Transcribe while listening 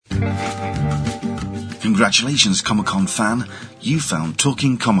Congratulations, Comic-Con fan. You found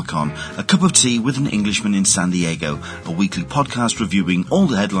Talking Comic-Con, a cup of tea with an Englishman in San Diego, a weekly podcast reviewing all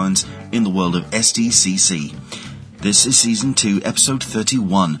the headlines in the world of SDCC. This is Season 2, Episode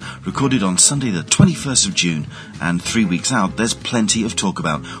 31, recorded on Sunday the 21st of June, and 3 weeks out, there's plenty of talk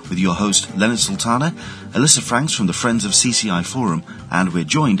about, with your host, Leonard Sultana, Alyssa Franks from the Friends of CCI Forum, and we're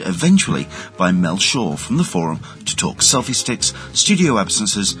joined eventually by Mel Shaw from the forum to talk selfie sticks, studio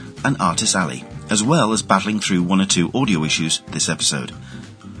absences, and Artist Alley, as well as battling through one or two audio issues this episode.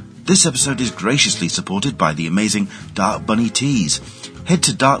 This episode is graciously supported by the amazing Dark Bunny Tees. Head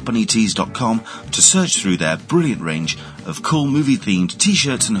to darkbunnytees.com to search through their brilliant range of cool movie-themed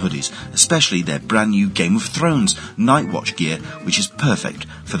t-shirts and hoodies, especially their brand new Game of Thrones Night Watch gear, which is perfect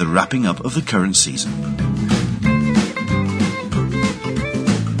for the wrapping up of the current season.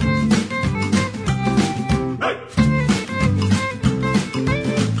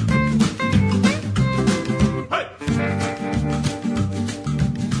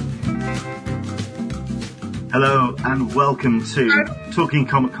 Hello and welcome to Talking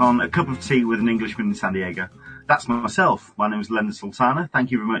Comic-Con, a cup of tea with an Englishman in San Diego. That's myself. My name is Leonard Sultana. Thank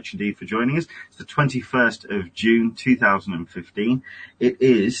you very much indeed for joining us. It's the 21st of June 2015. It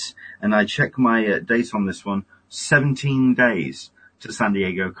is, and I check my date on this one, 17 days to San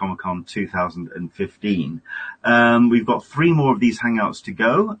Diego Comic-Con 2015. We've got 3 more of these hangouts to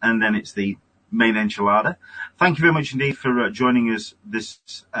go, and then it's the main enchilada. Thank you very much indeed for joining us this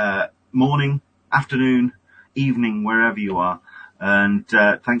morning, afternoon, evening, wherever you are, and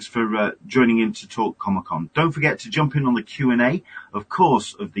thanks for joining in to talk Comic-Con. Don't forget to jump in on the Q&A, of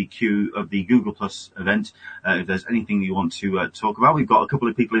course, of the Google Plus event. If there's anything you want to talk about, we've got a couple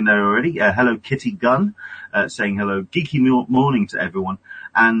of people in there already. Hello, Kitty Gunn, saying hello, geeky morning to everyone,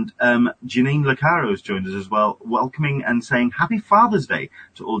 and Janine Lacaro has joined us as well, welcoming and saying Happy Father's Day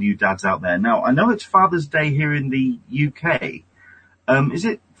to all you dads out there. Now, I know it's Father's Day here in the UK. Is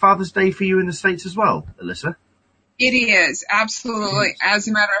it Father's Day for you in the States as well, Alyssa? It is, absolutely. As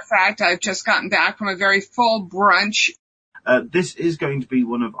a matter of fact, I've just gotten back from a very full brunch. This is going to be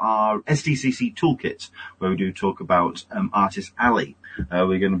one of our SDCC toolkits, where we do talk about Artist Alley.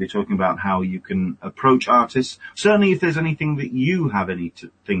 We're going to be talking about how you can approach artists. Certainly if there's anything that you have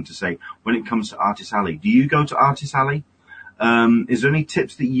anything to say when it comes to Artist Alley. Do you go to Artist Alley? Is there any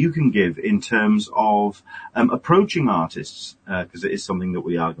tips that you can give in terms of approaching artists? Because it is something that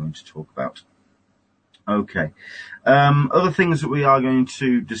we are going to talk about. Okay. Other things that we are going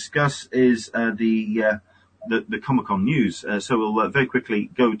to discuss is the Comic-Con news. So we'll very quickly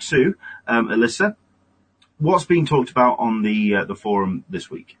go to Alyssa. What's being talked about on the forum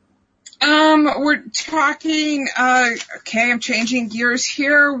this week? We're talking, okay, I'm changing gears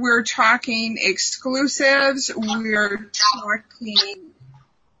here. We're talking exclusives. We're talking,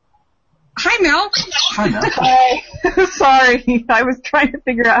 hi, Mel. Hi, Mel. Hi. Sorry, I was trying to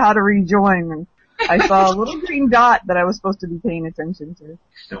figure out how to rejoin, and I saw a little green dot that I was supposed to be paying attention to.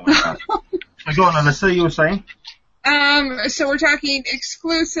 Don't worry about it. Go on, Alyssa, you were saying? So we're talking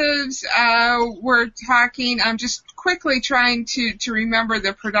exclusives. We're talking, I'm just quickly trying to remember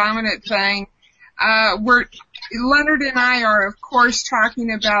the predominant thing. Leonard and I are, of course,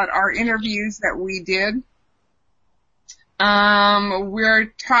 talking about our interviews that we did.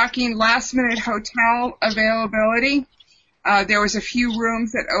 We're talking last minute hotel availability. There was a few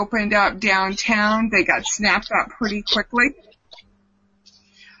rooms that opened up downtown. They got snapped up pretty quickly.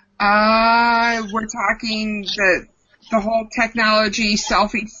 We're talking the whole technology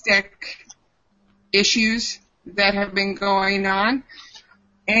selfie stick issues that have been going on.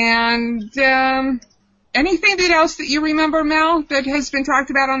 And anything else that you remember, Mel, that has been talked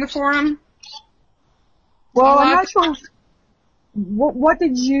about on the forum? Well, I'm not sure. What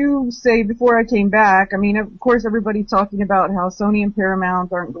did you say before I came back? I mean, of course, everybody's talking about how Sony and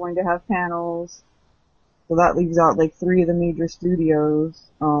Paramount aren't going to have panels. So that leaves out like 3 of the major studios.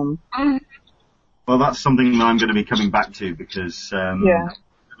 Well, that's something that I'm going to be coming back to because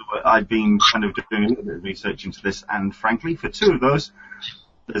I've been kind of doing a little bit of research into this, and frankly, for 2 of those,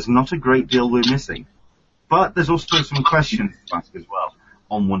 there's not a great deal we're missing. But there's also some questions to ask as well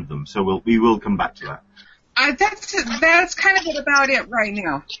on one of them, so we will come back to that. That's kind of about it right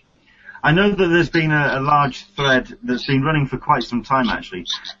now. I know that there's been a large thread that's been running for quite some time, actually,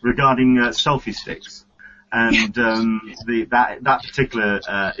 regarding selfie sticks. And that particular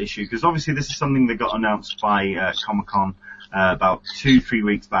issue, because obviously this is something that got announced by Comic-Con about 2-3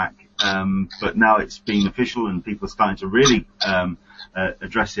 weeks back, but now it's been official and people are starting to really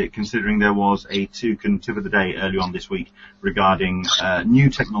address it, considering there was a Toucan tip of the day early on this week regarding new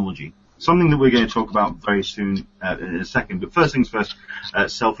technology. something that we're going to talk about very soon in a second. But first things first,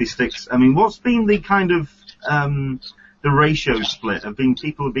 selfie sticks. I mean, what's been the kind of the ratio split?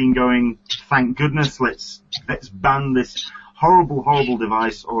 People have been going, thank goodness, let's ban this horrible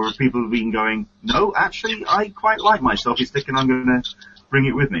device, or people have been going, no, actually, I quite like my selfie stick and I'm going to bring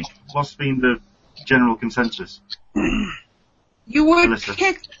it with me. What's been the general consensus? You would Melissa.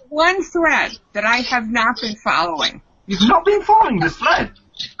 pick one thread that I have not been following. You've not been following this thread?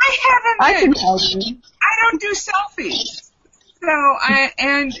 I haven't I been. can help you. I don't do selfies.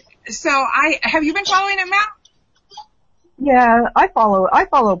 Have you been following it, Matt? Yeah, I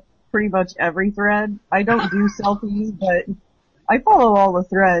follow pretty much every thread. I don't do selfies, but I follow all the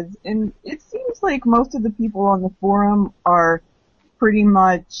threads, and it seems like most of the people on the forum are pretty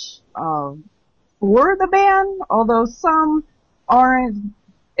much for the ban, although some aren't,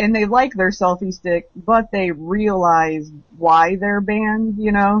 and they like their selfie stick, but they realize why they're banned,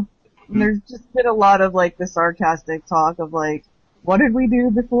 you know? And there's just been a lot of like the sarcastic talk of like, what did we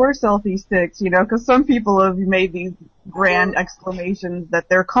do before selfie sticks, you know? Because some people have made these grand exclamations that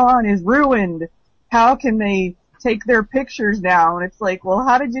their con is ruined. How can they take their pictures now? And it's like, well,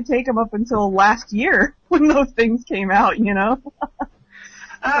 how did you take them up until last year when those things came out, you know?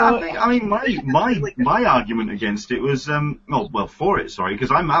 I mean, my argument against it was, for it, sorry, because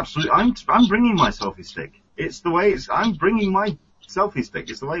I'm bringing my selfie stick. It's the way I'm bringing my selfie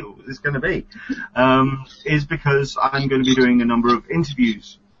stick. It's the way it's going to be. Is because I'm going to be doing a number of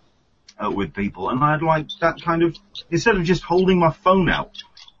interviews with people, and I'd like that kind of, instead of just holding my phone out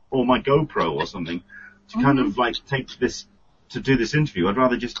or my GoPro or something to kind of like to do this interview, I'd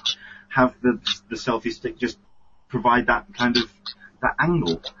rather just have the selfie stick just provide that kind of that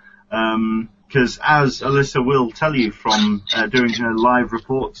angle. Because as Alyssa will tell you from doing her live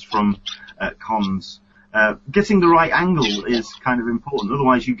reports from cons, getting the right angle is kind of important.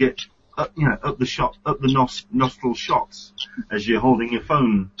 Otherwise, you get up the nostril shots as you're holding your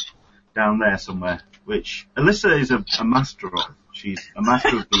phone down there somewhere, which Alyssa is a master of. She's a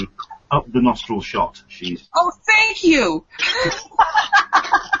master of the up the nostril shot. Oh, thank you.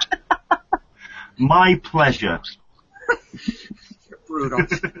 My pleasure. Brutal.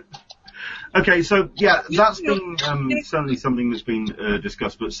 Okay, so yeah, that's been certainly something that's been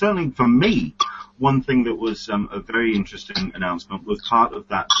discussed, but certainly for me, one thing that was a very interesting announcement was part of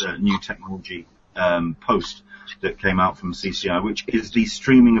that new technology post that came out from CCI, which is the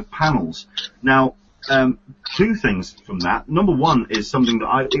streaming of panels. Now, two things from that. Number one is something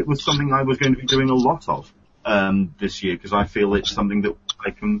that it was something I was going to be doing a lot of this year, because I feel it's something that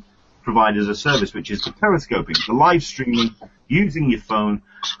I can provide as a service, which is the periscoping, the live streaming using your phone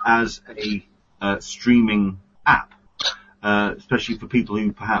as a streaming app, especially for people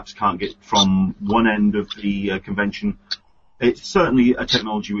who perhaps can't get from one end of the convention. It's certainly a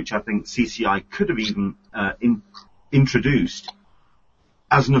technology which I think CCI could have even introduced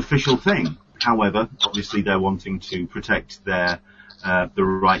as an official thing. However, obviously they're wanting to protect the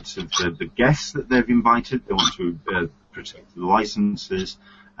rights of the guests that they've invited. They want to protect the licenses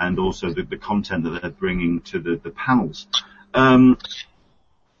and also the content that they're bringing to the panels.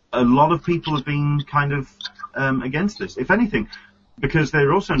 A lot of people have been kind of against this, if anything, because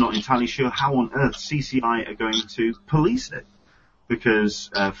they're also not entirely sure how on earth CCI are going to police it. Because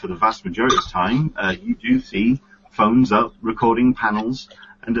for the vast majority of the time, you do see phones up recording panels,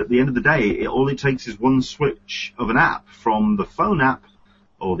 and at the end of the day, all it takes is one switch of an app from the phone app,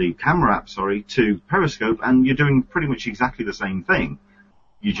 or the camera app, to Periscope, and you're doing pretty much exactly the same thing.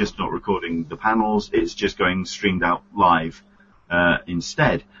 You're just not recording the panels, it's just going streamed out live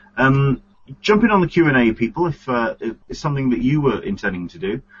instead. Jump in on the Q&A, people, if it's something that you were intending to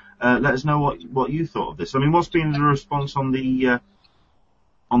do. Let us know what you thought of this. I mean, what's been the response on the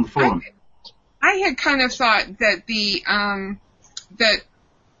forum? I had kind of thought that the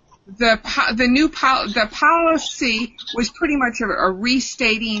policy was pretty much a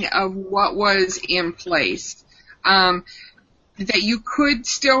restating of what was in place. That you could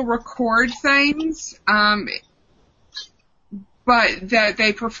still record things, but that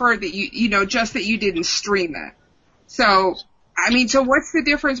they preferred that just that you didn't stream it. So what's the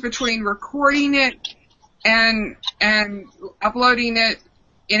difference between recording it and uploading it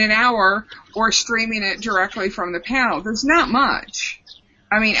in an hour or streaming it directly from the panel? There's not much.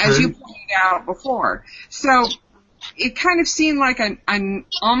 I mean, as you pointed out before. So it kind of seemed like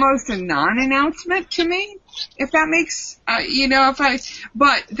almost a non-announcement to me, if that makes,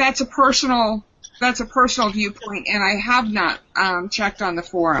 but that's a personal viewpoint, and I have not checked on the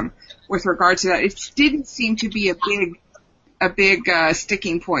forum with regard to that. It didn't seem to be a big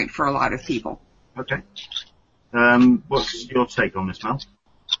sticking point for a lot of people. Okay. What's your take on this, Mel?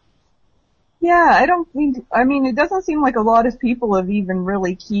 Yeah, it doesn't seem like a lot of people have even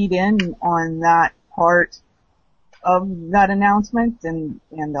really keyed in on that part of that announcement and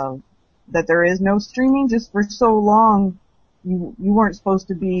that there is no streaming. Just for so long, you weren't supposed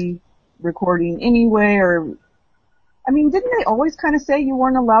to be recording anyway, or, I mean, didn't they always kind of say you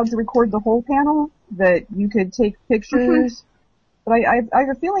weren't allowed to record the whole panel, that you could take pictures? But I have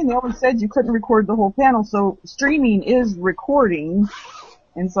a feeling they always said you couldn't record the whole panel, so streaming is recording.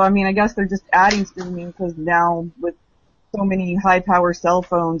 And so, I mean, I guess they're just adding streaming because now with so many high-power cell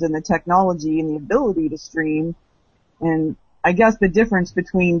phones and the technology and the ability to stream, and I guess the difference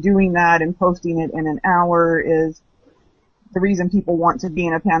between doing that and posting it in an hour is the reason people want to be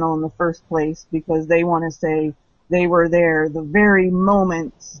in a panel in the first place, because they want to say they were there the very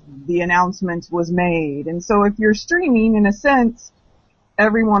moment the announcement was made. And so if you're streaming, in a sense,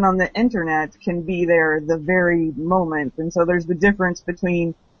 everyone on the internet can be there the very moment. And so there's the difference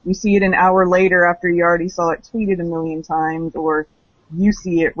between you see it an hour later after you already saw it tweeted a million times, or you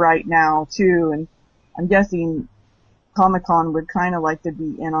see it right now too. And I'm guessing Comic-Con would kind of like to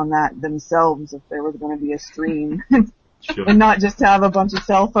be in on that themselves if there was going to be a stream. Sure. And not just have a bunch of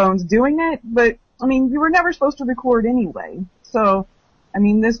cell phones doing it. But, I mean, you were never supposed to record anyway. So, I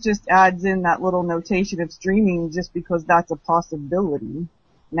mean, this just adds in that little notation of streaming just because that's a possibility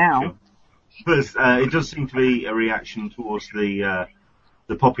now. Sure. But it does seem to be a reaction towards the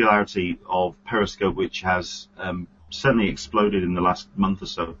popularity of Periscope, which has certainly exploded in the last month or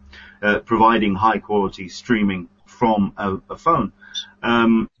so, providing high quality streaming from a phone.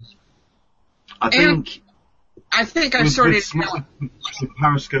 I think I've sorted with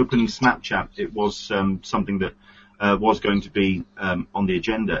Periscope and Snapchat, it was something that was going to be on the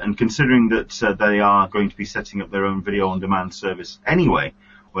agenda. And considering that they are going to be setting up their own video-on-demand service anyway,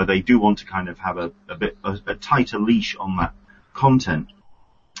 where they do want to kind of have a tighter leash on that content,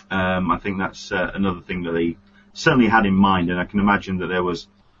 I think that's another thing that they certainly had in mind. And I can imagine that there was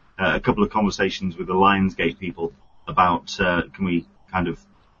a couple of conversations with the Lionsgate people about can we kind of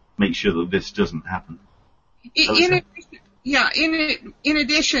make sure that this doesn't happen. In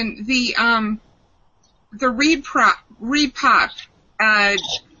addition, the repop,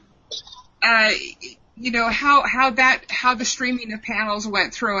 you know, how the streaming of panels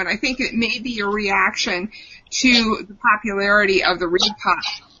went through, and I think it may be a reaction to the popularity of the repop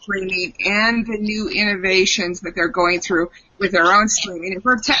streaming and the new innovations that they're going through with their own streaming. And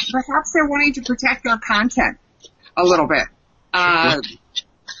perhaps they're wanting to protect their content a little bit.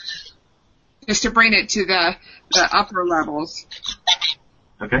 Just to bring it to the upper levels.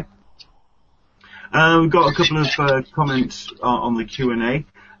 Okay. We've got a couple of comments on the Q&A.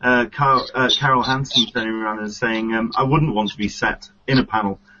 Carol Hansen turning around and saying, I wouldn't want to be sat in a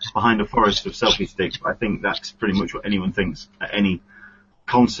panel behind a forest of selfie sticks. I think that's pretty much what anyone thinks at any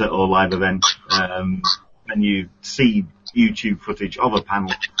concert or live event. When you see YouTube footage of a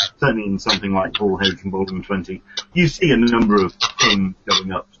panel, certainly in something like Paul Hagen Baldwin 20, you see a number of things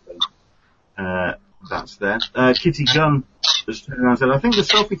going up. That's there. Kitty Gunn just turned around and said, I think the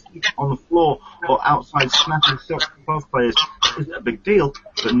selfie stick on the floor or outside snapping shots for both players isn't a big deal,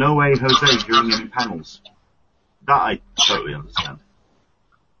 but no way Jose during any panels. That I totally understand.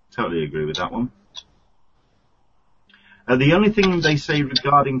 Totally agree with that one. The only thing they say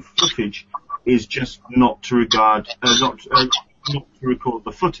regarding footage is just not to record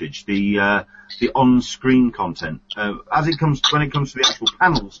the footage, the on-screen content. When it comes to the actual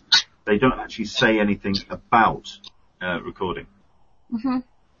panels, they don't actually say anything about recording. Mm-hmm.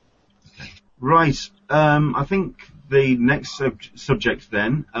 Okay. Right. I think the next subject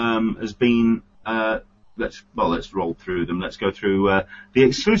then has been let's roll through them. Let's go through the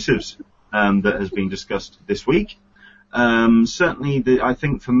exclusives that has been discussed this week. Certainly, I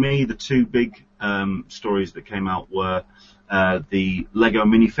think for me the two big stories that came out were the Lego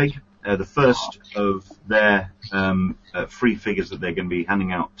minifig. The first of their free figures that they're going to be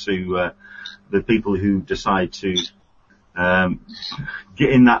handing out to the people who decide to get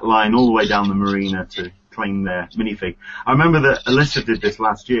in that line all the way down the marina to claim their minifig. I remember that Alyssa did this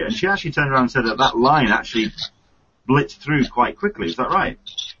last year, and she actually turned around and said that line actually blitzed through quite quickly. Is that right?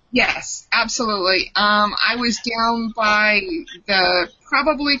 Yes, absolutely. I was down by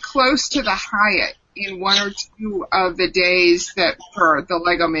probably close to the Hyatt in one or two of the days that for the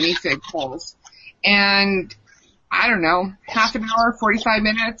Lego minifig polls. And I don't know, half an hour, 45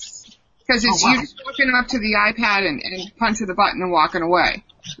 minutes, because it's you just walking up to the iPad and punching the button and walking away.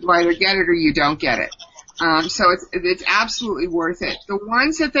 You either get it or you don't get it. So it's absolutely worth it. The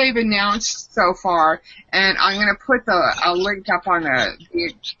ones that they've announced so far, and I'm going to put a link up on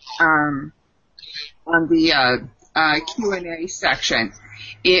the Q&A section,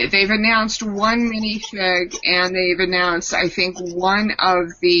 They've announced one minifig, and they've announced, I think, one of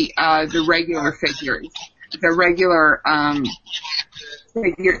the regular figures, the regular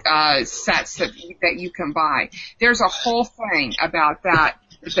figure sets that you can buy. There's a whole thing about that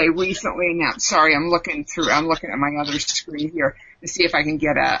they recently announced. Sorry, I'm looking at my other screen here to see if I can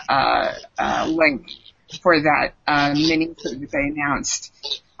get a link for that minifig that they announced.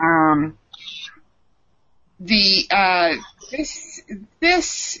 This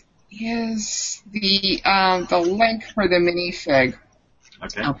is the link for the minifig.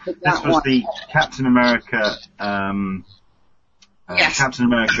 Okay. This was the Captain America yes. Captain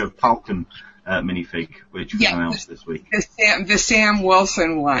America Falcon minifig, which was announced this week. The Sam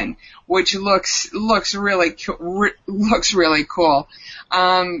Wilson one, which looks really cool.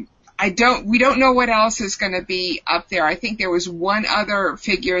 We don't know what else is going to be up there. I think there was one other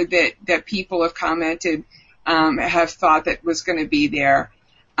figure that people have commented have thought that was going to be there.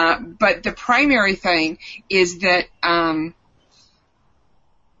 But the primary thing is that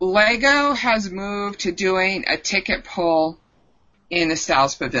Lego has moved to doing a ticket pull in the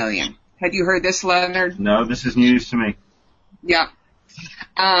Styles Pavilion. Have you heard this, Leonard? No, this is news to me. Yeah.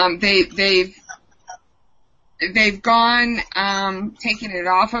 They've gone, taken it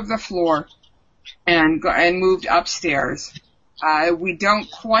off of the floor and moved upstairs. We don't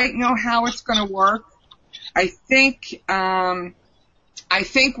quite know how it's going to work. I think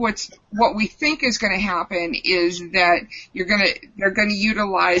what we think is going to happen is that they're going to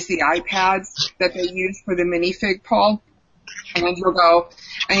utilize the iPads that they use for the minifig pull, and you'll go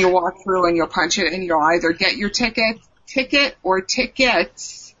and you'll walk through and you'll punch it and you'll either get your ticket or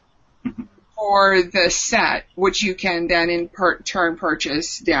tickets for the set, which you can then in turn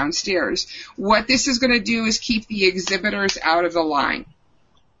purchase downstairs. What this is going to do is keep the exhibitors out of the line.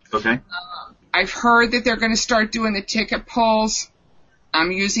 Okay. I've heard that they're going to start doing the ticket pulls.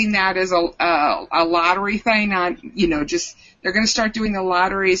 I'm using that as a lottery thing, they're going to start doing the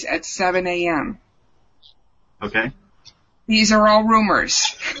lotteries at 7 a.m. Okay. These are all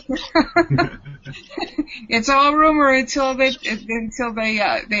rumors. It's all rumor until they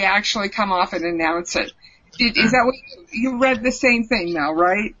actually come off and announce it. Is that what you read the same thing now,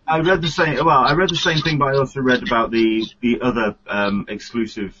 right? I read the same thing, but I also read about the other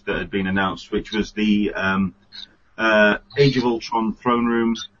exclusive that had been announced, which was the Age of Ultron throne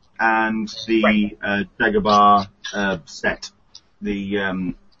room and the Dagobah set,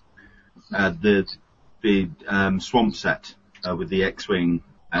 the swamp set with the X-wing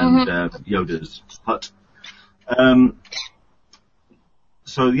and Yoda's hut.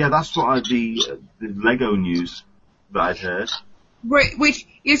 So yeah, that's what the Lego news that I'd heard. Right, which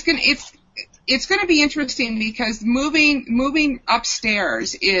is it's going to be interesting because moving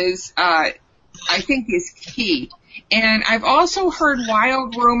upstairs is I think is key. And I've also heard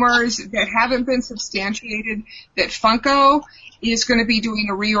wild rumors that haven't been substantiated that Funko is going to be doing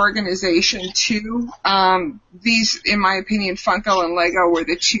a reorganization too. These, in my opinion, Funko and Lego were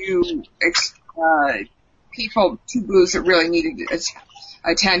the two booths that really needed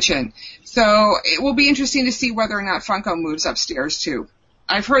attention. So it will be interesting to see whether or not Funko moves upstairs too.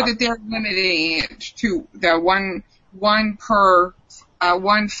 I've heard that they're limiting it to the one Funko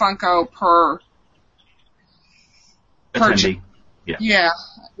per attendee. Yeah.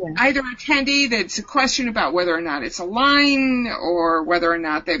 Either attendee, that's a question about whether or not it's a line or whether or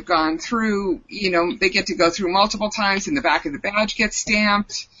not they've gone through, they get to go through multiple times and the back of the badge gets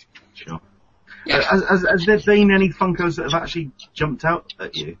stamped. Sure. Yeah. Has there been any Funkos that have actually jumped out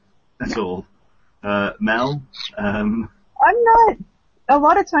at you? That's all. Mel? I'm not. A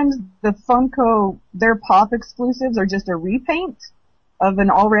lot of times the Funko, their pop exclusives are just a repaint of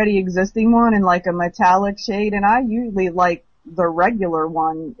an already existing one in like a metallic shade, and I usually like the regular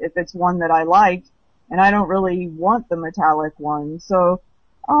one if it's one that I like, and I don't really want the metallic one. So,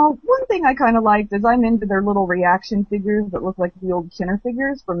 one thing I kind of liked is I'm into their little reaction figures that look like the old Kenner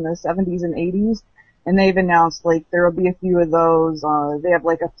figures from the 70s and 80s, and they've announced like there'll be a few of those. They have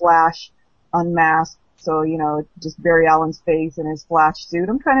like a Flash unmasked, so just Barry Allen's face in his Flash suit.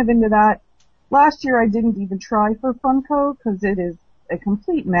 I'm kind of into that. Last year I didn't even try for Funko because it is a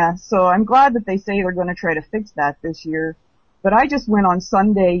complete mess, so I'm glad that they say they're going to try to fix that this year. But I just went on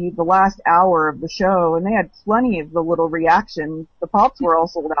Sunday, the last hour of the show, and they had plenty of the little reactions. The Pops were all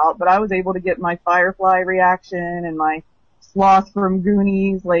sold out, but I was able to get my Firefly reaction and my Sloth from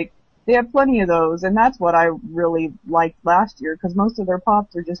Goonies. Like, they have plenty of those, and that's what I really liked last year, because most of their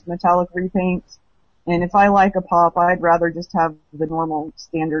Pops are just metallic repaints. And if I like a Pop, I'd rather just have the normal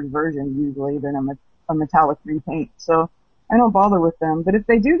standard version usually than a metallic repaint. So I don't bother with them. But if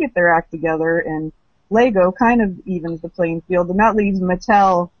they do get their act together and Lego kind of evens the playing field, and that leaves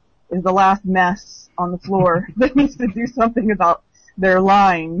Mattel is the last mess on the floor that needs to do something about their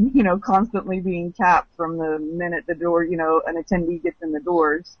line, constantly being tapped from the minute the door, an attendee gets in the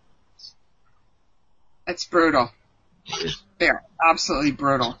doors. That's brutal. They're absolutely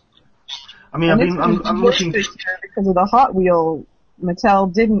brutal. I mean, I'm looking this year because of the Hot Wheel.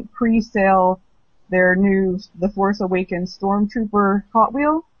 Mattel didn't pre-sale their new The Force Awakens Stormtrooper Hot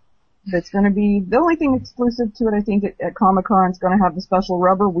Wheel. That's going to be the only thing exclusive to it. I think at Comic-Con, it's going to have the special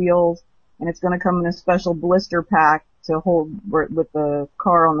rubber wheels, and it's going to come in a special blister pack to hold with the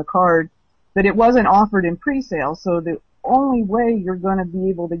car on the card. But it wasn't offered in pre-sale, so the only way you're going to be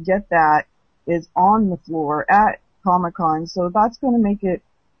able to get that is on the floor at Comic-Con. So that's going to make it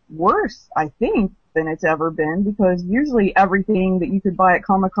worse, I think, than it's ever been, because usually everything that you could buy at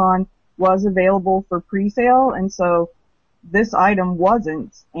Comic-Con was available for pre-sale, and so this item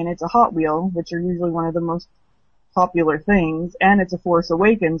wasn't, and it's a Hot Wheel, which are usually one of the most popular things, and it's a Force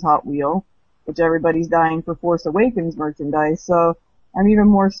Awakens Hot Wheel, which everybody's dying for Force Awakens merchandise, so I'm even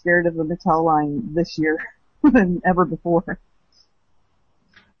more scared of the Mattel line this year than ever before.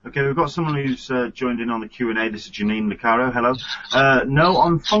 Okay, we've got someone who's joined in on the Q&A. This is Janine Licaro. Hello. No,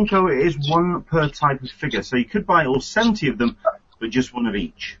 on Funko it is one per type of figure, so you could buy all 70 of them, but just one of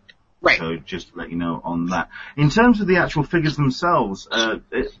each. Right. So just to let you know on that. In terms of the actual figures themselves,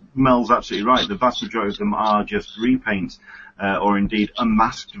 Mel's absolutely right. The vast majority of them are just repaints, or indeed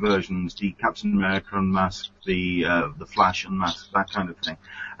unmasked versions. The Captain America unmasked, the Flash unmasked, that kind of thing.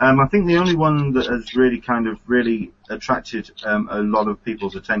 I think the only one that has really attracted a lot of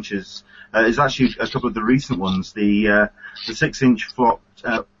people's attentions is actually a couple of the recent ones. The 6-inch flop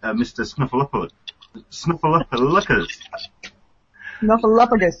Mr. Snuffleupagus.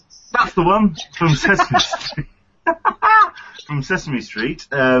 Snuffleupagus. That's the one from Sesame Street. From Sesame Street,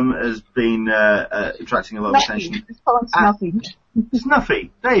 has been attracting a lot of attention. Just call him Snuffy.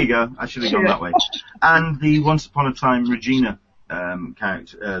 Snuffy. There you go. I should have gone that way. And the Once Upon a Time Regina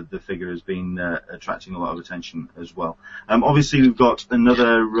character, the figure has been attracting a lot of attention as well. Obviously, we've got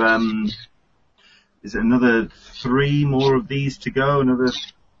another 3 more of these to go? Another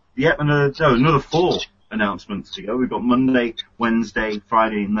 4 announcements to go. We've got Monday, Wednesday,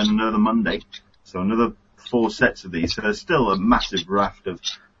 Friday, and then another Monday. So another 4 sets of these. So there's still a massive raft of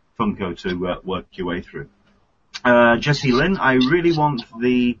Funko to work your way through. Jessie Lynn, I really want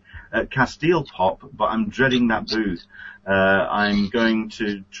the Castile Pop, but I'm dreading that booth. I'm going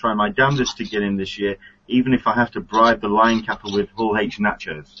to try my damnedest to get in this year, even if I have to bribe the line capper with Hall H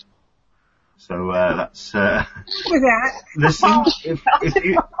nachos. So that's listen.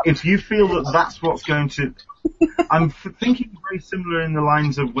 If you feel that that's what's going to, I'm thinking very similar in the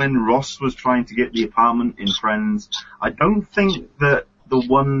lines of when Ross was trying to get the apartment in Friends. I don't think that the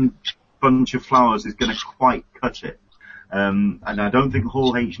one bunch of flowers is going to quite cut it, and I don't think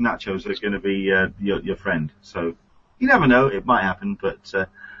Hall H nachos are going to be your friend. So you never know, it might happen, but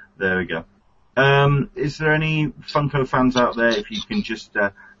there we go. Is there any Funko fans out there? If you can just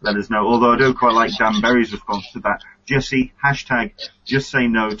let us know. Although I do quite like Dan Berry's response to that. Jesse, hashtag just say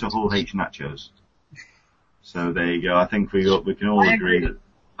no to Hall H nachos. So there you go. I think we can all agree that.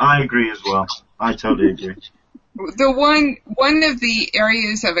 I agree as well. I totally agree. The one of the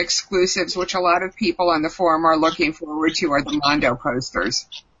areas of exclusives which a lot of people on the forum are looking forward to are the Mondo posters.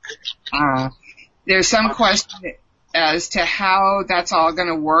 There's some question as to how that's all going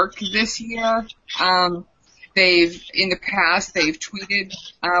to work this year. In the past, they've tweeted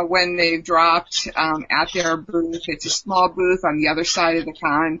when they've dropped at their booth. It's a small booth on the other side of the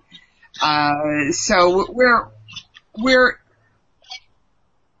con. So we're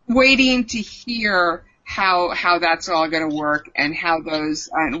waiting to hear how that's all going to work and how those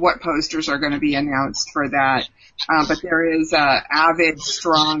and what posters are going to be announced for that. But there is a avid,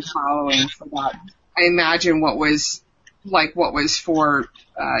 strong following for that. I imagine what was for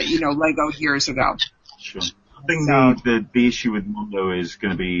Lego years ago. Sure. I think the issue with Mondo is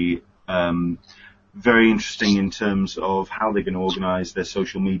going to be very interesting in terms of how they're going to organise their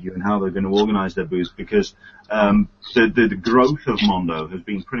social media and how they're going to organise their booths, because the growth of Mondo has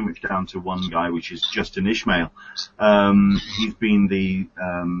been pretty much down to one guy, which is Justin Ishmael. He's been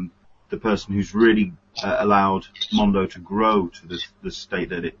the person who's really allowed Mondo to grow to the state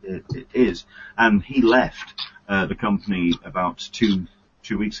that it is, and he left the company about two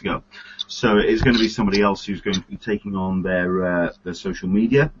weeks ago. So it's going to be somebody else who's going to be taking on their social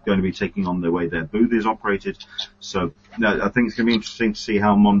media, going to be taking on the way their booth is operated. So I think it's going to be interesting to see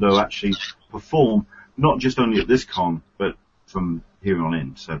how Mondo actually perform, not just only at this con, but from here on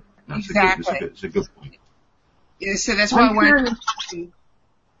in. So that's exactly. It's a good point. Yeah, so that's why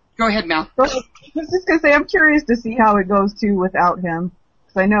Go ahead, Mel. I was just going to say, I'm curious to see how it goes, too, without him.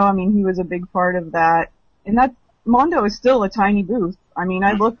 Because I know, I mean, he was a big part of that. And that, Mondo is still a tiny booth. I mean,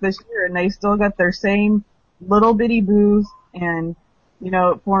 I looked this year and they still got their same little bitty booth, and, you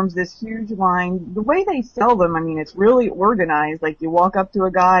know, it forms this huge line. The way they sell them, I mean, it's really organized. Like, you walk up to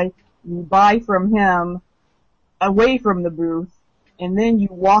a guy, you buy from him away from the booth, and then you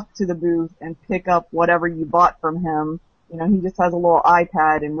walk to the booth and pick up whatever you bought from him. You know, he just has a little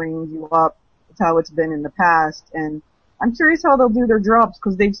iPad and rings you up. That's how it's been in the past. And I'm curious how they'll do their drops,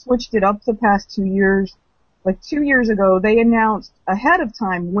 because they've switched it up the past 2 years. Like 2 years ago, they announced ahead of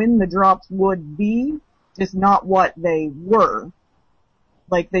time when the drops would be, just not what they were.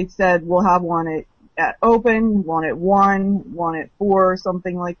 Like they said, we'll have one at open, one at 1, one at 4,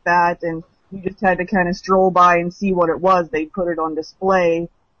 something like that, and you just had to kind of stroll by and see what it was. They put it on display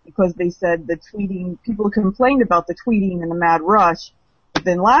because they said the tweeting, people complained about the tweeting and the mad rush, but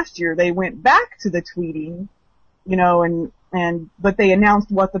then last year they went back to the tweeting, you know, but they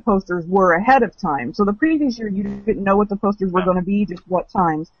announced what the posters were ahead of time. So the previous year you didn't know what the posters were going to be, just what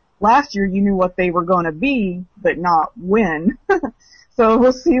times. Last year you knew what they were going to be, but not when. So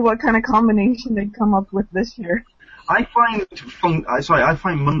we'll see what kind of combination they come up with this year. I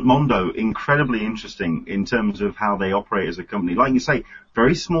find Mondo incredibly interesting in terms of how they operate as a company. Like you say,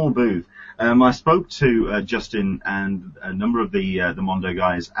 very small booth. I spoke to Justin and a number of the Mondo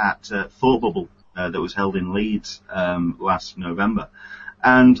guys at Thought Bubble that was held in Leeds last November.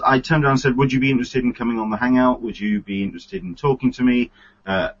 And I turned around and said, would you be interested in coming on the Hangout? Would you be interested in talking to me,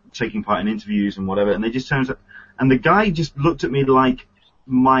 taking part in interviews and whatever? And they just turned up, and the guy just looked at me like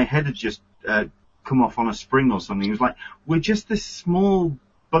my head had just come off on a spring or something. He was like, we're just this small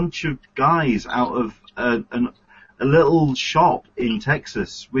bunch of guys out of a little shop in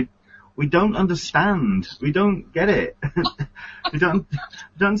Texas. We don't understand. We don't get it. we don't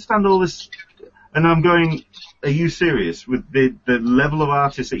understand all this. And I'm going, are you serious? With the level of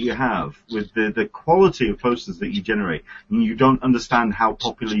artists that you have, with the quality of posters that you generate, and you don't understand how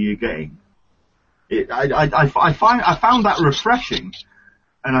popular you're getting? I found that refreshing,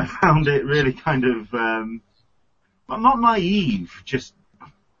 and I found it really kind of, not naive,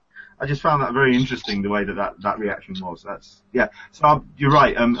 I just found that very interesting, the way that reaction was. So you're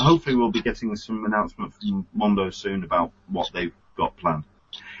right. Hopefully we'll be getting some announcement from Mondo soon about what they've got planned.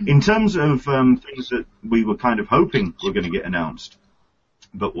 In terms of things that we were kind of hoping were going to get announced,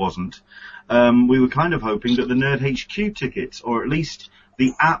 but wasn't, we were kind of hoping that the Nerd HQ tickets, or at least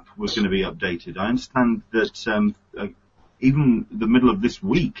the app, was going to be updated. I understand that even the middle of this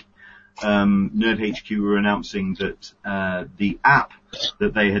week, Nerd HQ were announcing that the app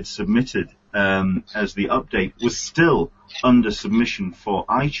that they had submitted as the update was still under submission for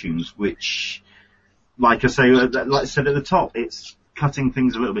iTunes, which, like I said at the top, it's cutting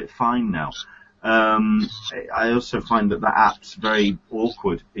things a little bit fine now. I also find that app's very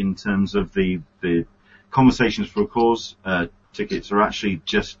awkward in terms of the Conversations for a Cause tickets are actually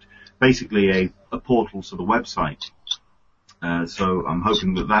just basically a portal to the website. So I'm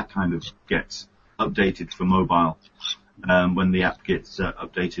hoping that kind of gets updated for mobile when the app gets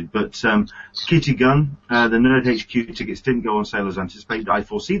updated. But Kitty Gunn, the Nerd HQ tickets didn't go on sale as anticipated. I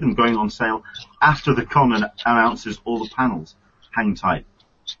foresee them going on sale after the con announces all the panels. Hang tight.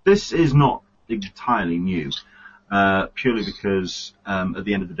 This is not entirely new, purely because at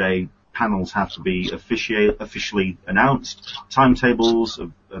the end of the day, panels have to be officially announced. Timetables,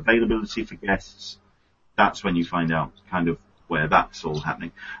 availability for guests. That's when you find out kind of where that's all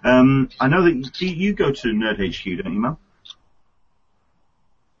happening. I know that you go to Nerd HQ, don't you, Mel?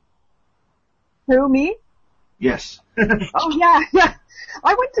 Who, me? Yes. Oh, yeah.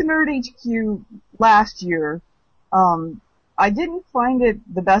 I went to Nerd HQ last year. I didn't find it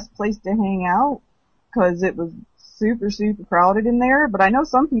the best place to hang out because it was super, super crowded in there, but I know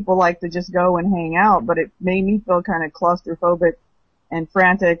some people like to just go and hang out, but it made me feel kind of claustrophobic and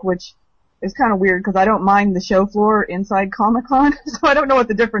frantic, which is kind of weird because I don't mind the show floor inside Comic-Con, so I don't know what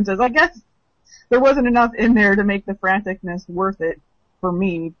the difference is. I guess there wasn't enough in there to make the franticness worth it for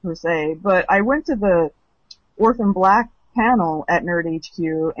me, per se. But I went to the Orphan Black panel at Nerd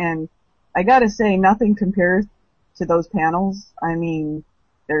HQ, and I gotta say, nothing compares to those panels. I mean,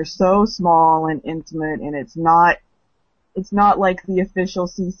 they're so small and intimate, and it's not like the official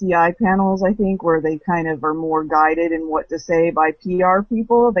CCI panels, I think, where they kind of are more guided in what to say by PR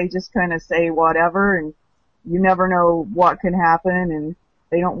people. They just kind of say whatever, and you never know what can happen, and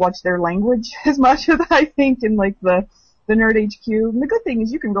they don't watch their language as much as I think in like the Nerd HQ. And the good thing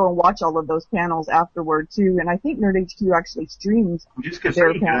is you can go and watch all of those panels afterward too, and I think Nerd HQ actually streams I'm just going to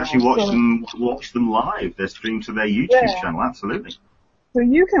say, you can actually watch them live. They're streamed to their YouTube channel, absolutely. So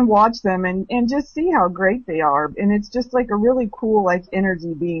you can watch them and just see how great they are. And it's just like a really cool, like,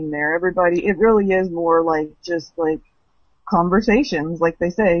 energy being there. Everybody, it really is more like just like conversations, like they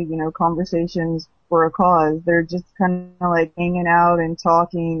say, you know, conversations for a cause. They're just kind of like hanging out and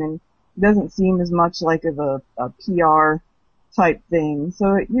talking, and it doesn't seem as much like of a PR type thing.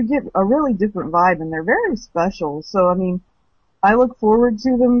 So you get a really different vibe, and they're very special. So, I mean, I look forward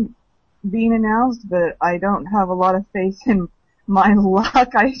to them being announced, but I don't have a lot of faith in my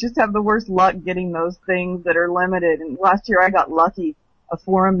luck. I just have the worst luck getting those things that are limited. And last year I got lucky. A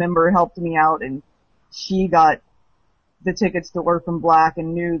forum member helped me out, and she got the tickets to Orphan Black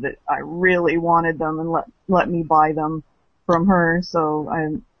and knew that I really wanted them and let me buy them from her. So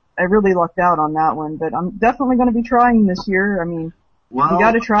I really lucked out on that one, but I'm definitely going to be trying this year. I mean, you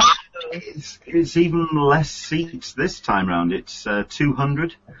got to try. It's even less seats this time round. It's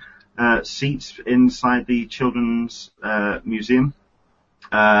 200 seats inside the Children's Museum.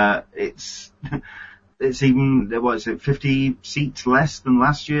 It's even, what is it, 50 seats less than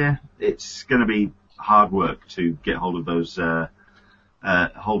last year. It's going to be hard work to get hold of those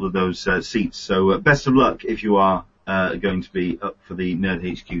seats. So best of luck if you are going to be up for the Nerd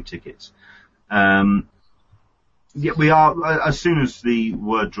HQ tickets. Yeah, we are. As soon as the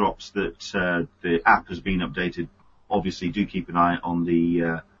word drops that the app has been updated, obviously do keep an eye on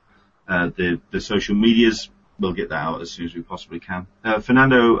the social medias. We'll get that out as soon as we possibly can.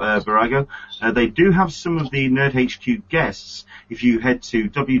 Fernando Barago, they do have some of the Nerd HQ guests. If you head to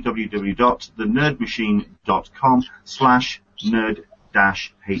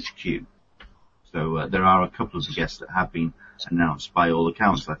www.thenerdmachine.com/nerd-HQ. So there are a couple of the guests that have been announced by all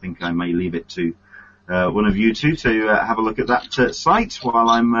accounts. I think I may leave it to one of you two to have a look at that site while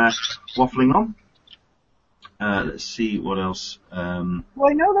I'm waffling on. Let's see what else. Well,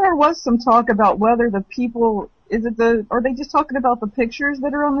 I know there was some talk about whether the people, are they just talking about the pictures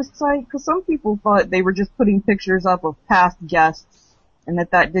that are on the site? Because some people thought they were just putting pictures up of past guests, and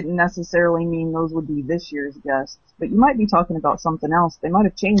that didn't necessarily mean those would be this year's guests. But you might be talking about something else. They might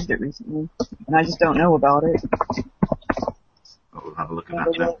have changed it recently, and I just don't know about it. We'll have a look at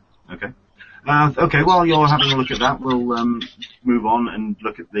that now. Okay. Okay, while you're having a look at that, we'll move on and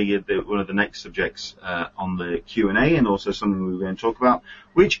look at the one of the next subjects on the Q&A, and also something we're going to talk about,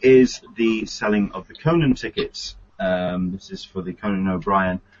 which is the selling of the Conan tickets. This is for the Conan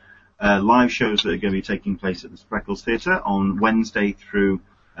O'Brien live shows that are going to be taking place at the Spreckles Theatre on Wednesday through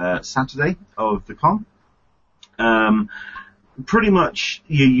Saturday of the con. Pretty much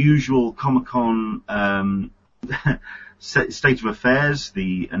your usual Comic-Con state of affairs.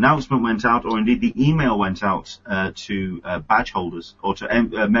 The announcement went out, or indeed the email went out to badge holders or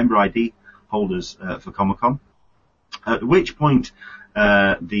to member ID holders for Comic-Con. At which point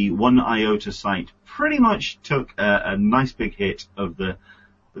the One Iota site pretty much took a nice big hit of the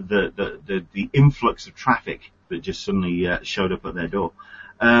influx of traffic that just suddenly showed up at their door.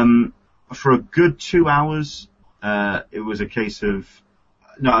 For a good 2 hours, it was a case of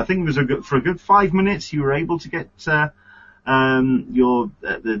I think it was for a good 5 minutes you were able to get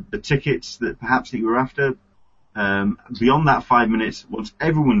the tickets that perhaps that you were after. Beyond that 5 minutes, once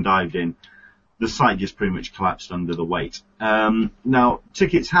everyone dived in, the site just pretty much collapsed under the weight. Now,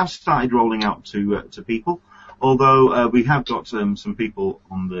 tickets have started rolling out to people, although we have got some people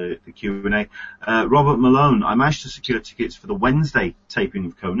on the Q&A. Robert Malone, I managed to secure tickets for the Wednesday taping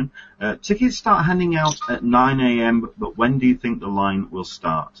of Conan. Tickets start handing out at 9 a.m., but when do you think the line will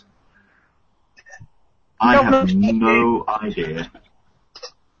start? I have no idea.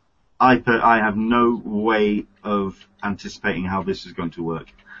 I have no way of anticipating how this is going to work.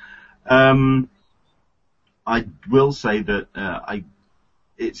 I will say that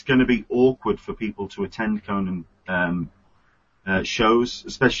it's going to be awkward for people to attend Conan shows,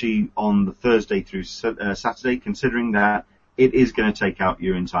 especially on the Thursday through Saturday, considering that it is going to take out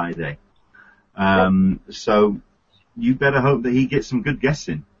your entire day. So you better hope that he gets some good guests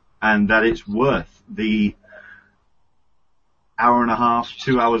in, and that it's worth the hour and a half,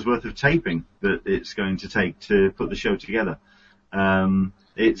 2 hours worth of taping that it's going to take to put the show together.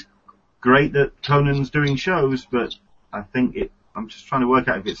 It's great that Conan's doing shows, but I think I'm just trying to work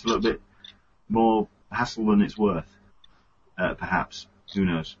out if it's a little bit more hassle than it's worth. Perhaps. Who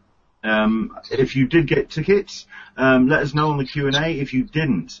knows? If you did get tickets, let us know on the Q&A. If you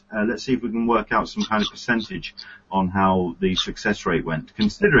didn't, let's see if we can work out some kind of percentage on how the success rate went,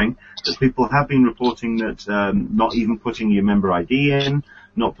 considering that people have been reporting that not even putting your member ID in,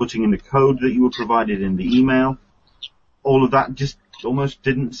 not putting in the code that you were provided in the email, all of that just almost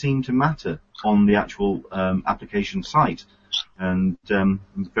didn't seem to matter on the actual application site. And I'm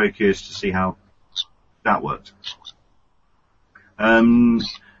very curious to see how that worked.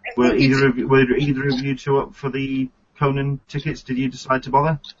 Were either of you two up for the Conan tickets? Did you decide to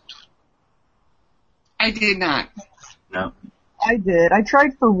bother? I did not. No. I did. I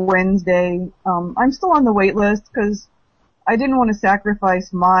tried for Wednesday. I'm still on the wait list because I didn't want to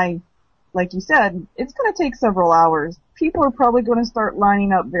sacrifice like you said, it's going to take several hours. People are probably going to start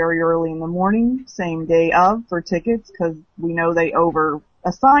lining up very early in the morning, same day of, for tickets because we know they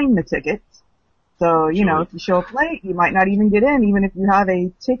over-assign the tickets. So, you know, if you show up late, you might not even get in, even if you have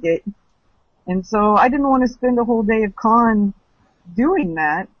a ticket. And so I didn't want to spend a whole day of con doing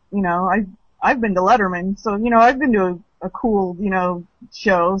that. You know, I've been to Letterman, so, you know, I've been to a cool, you know,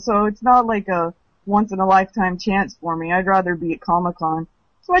 show, so it's not like a once-in-a-lifetime chance for me. I'd rather be at Comic-Con.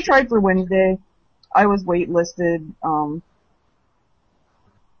 So I tried for Wednesday. I was waitlisted.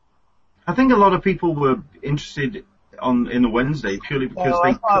 I think a lot of people were interested in the Wednesday purely because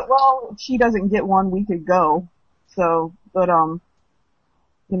I thought, well, if she doesn't get one, we could go. So, but,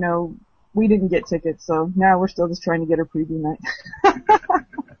 you know, we didn't get tickets, so now we're still just trying to get a preview night.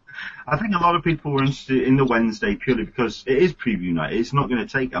 I think a lot of people were interested in the Wednesday purely because it is preview night. It's not going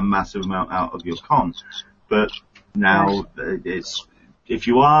to take a massive amount out of your con, but now it's if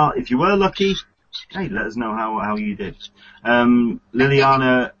you were lucky, hey, let us know how you did.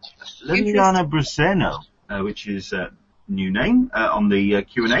 Liliana Braceno, which is a new name on the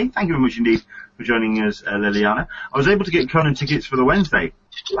Q&A. Thank you very much indeed for joining us, Liliana. I was able to get Conan tickets for the Wednesday.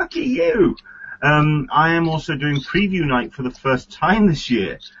 Lucky you. I am also doing preview night for the first time this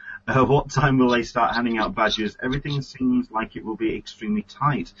year. What time will they start handing out badges? Everything seems like it will be extremely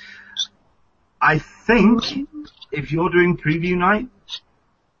tight. I think if you're doing preview night,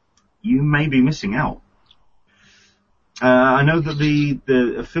 you may be missing out. I know that the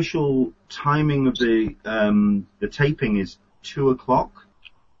official timing of the taping is 2:00.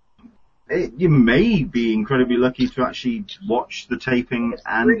 You may be incredibly lucky to actually watch the taping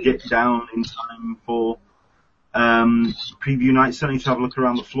and get down in time for preview night, certainly to have a look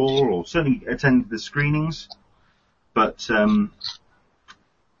around the floor or certainly attend the screenings. But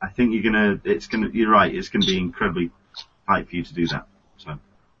I think you're right, it's gonna be incredibly tight for you to do that. So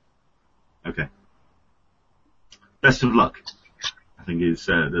okay. Best of luck, I think is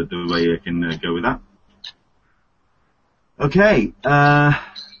the way I can go with that. Okay,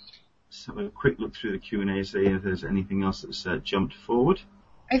 let's have a quick look through the Q&A, see if there's anything else that's jumped forward.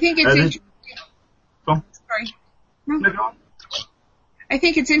 I think it's interesting. Go on. Sorry. No, go on. I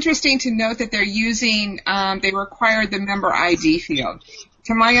think it's interesting to note that they're using, they require the member ID field.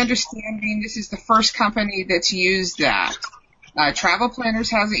 To my understanding, this is the first company that's used that. Travel Planners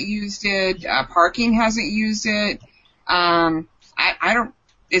hasn't used it. Parking hasn't used it.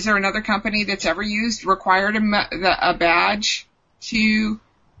 Is there another company that's ever required a badge to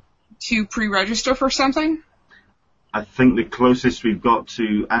pre-register for something? I think the closest we've got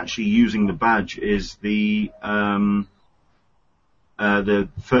to actually using the badge is the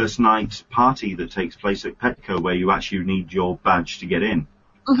first night party that takes place at Petco, where you actually need your badge to get in,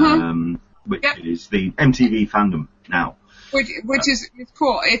 which is the MTV fandom now. Which is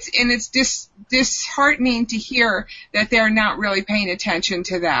cool. It's disheartening to hear that they're not really paying attention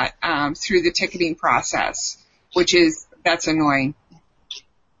to that through the ticketing process, that's annoying.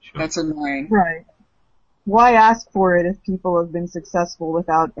 Sure. That's annoying. Right. Why ask for it if people have been successful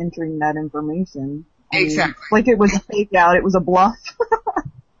without entering that information? Exactly. Like it was a fake out, it was a bluff.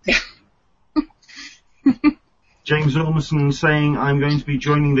 James Ormson saying, I'm going to be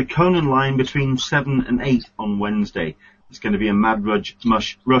joining the Conan line between 7 and 8 on Wednesday. It's going to be a mad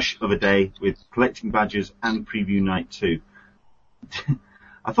rush of a day with collecting badges and preview night too.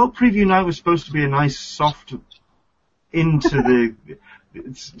 I thought preview night was supposed to be a nice soft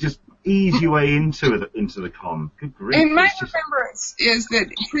it's just ease your way into the con. Good grief. And my remembrance is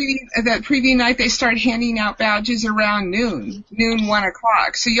that preview night they start handing out badges around noon, 1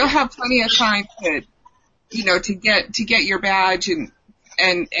 o'clock. So you'll have plenty of time to get your badge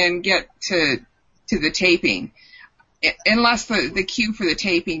and get to the taping. Unless the queue for the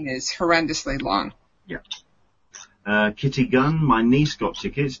taping is horrendously long. Yeah. Kitty Gunn, my niece got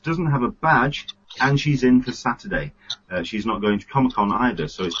tickets, doesn't have a badge, and she's in for Saturday. She's not going to Comic-Con either,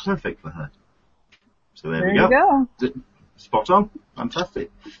 so it's perfect for her. So there we go. Spot on.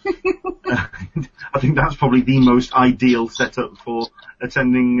 Fantastic. I think that's probably the most ideal setup for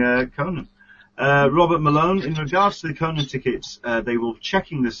attending Conan. Robert Malone, in regards to the Conan tickets, they will be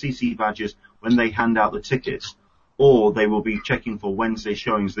checking the CC badges when they hand out the tickets, or they will be checking for Wednesday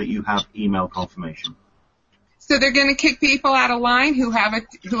showings that you have email confirmation. So they're going to kick people out of line who have a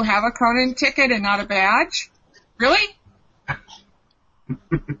Conan ticket and not a badge? Really?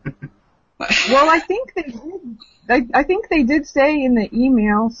 Well, I think they did. I think they did say in the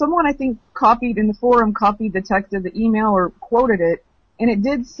email, someone I think copied in the forum, copied the text of the email or quoted it, and it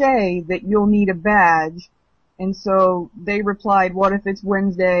did say that you'll need a badge. And so they replied, what if it's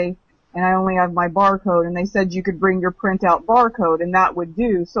Wednesday and I only have my barcode? And they said you could bring your printout barcode and that would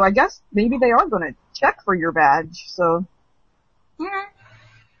do. So I guess maybe they are going to check for your badge. So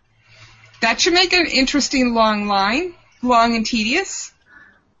that should make an interesting long line, long and tedious.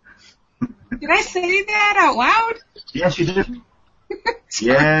 Did I say that out loud? Yes, you did.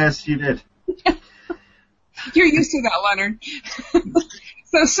 Yes, you did. You're used to that, Leonard.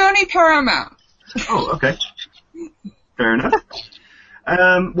 So Sony Paramount. Oh, okay. Fair enough.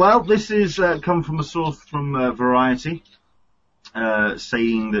 Well, this is come from a source from Variety,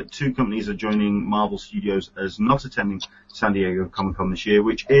 saying that two companies are joining Marvel Studios as not attending San Diego Comic-Con this year,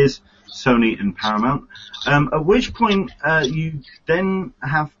 which is Sony and Paramount. At which point you then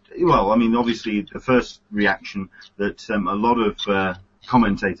have, well, I mean, obviously the first reaction that a lot of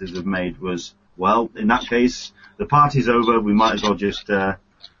commentators have made was, well, in that case, the party's over, we might as well just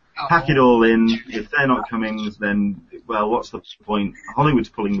pack it all in. If they're not coming, then, well, what's the point? Hollywood's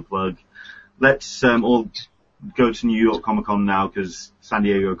pulling the plug. Let's all go to New York Comic Con now because San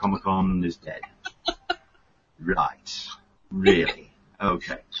Diego Comic Con is dead. Right. Really?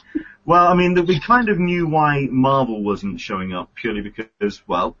 Okay. Well, I mean, we kind of knew why Marvel wasn't showing up, purely because,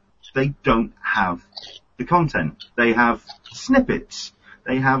 well, they don't have the content. They have snippets.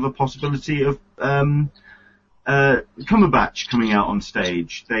 They have a possibility of Cumberbatch coming out on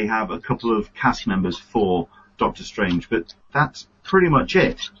stage. They have a couple of cast members for Doctor Strange, but that's pretty much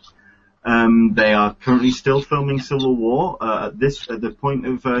it. They are currently still filming Civil War at the point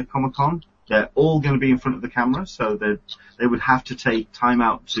of Comic-Con. They're all going to be in front of the camera, so they would have to take time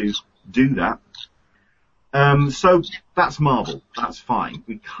out to do that. So that's Marvel. That's fine.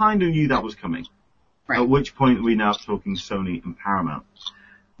 We kind of knew that was coming. Right. At which point are we now talking Sony and Paramount?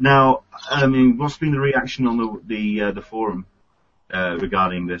 Now, I mean, what's been the reaction on the forum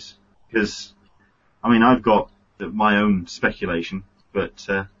regarding this? Because, I mean, I've got my own speculation, but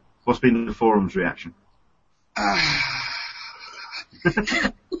what's been the forum's reaction? That's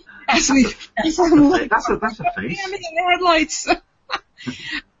a face. In the headlights.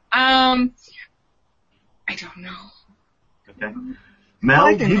 I don't know. Okay.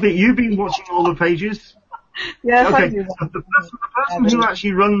 Mel, you've been watching all the pages? Yes, okay. I do. So the person who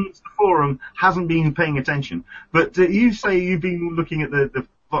actually runs the forum hasn't been paying attention. But you say you've been looking at the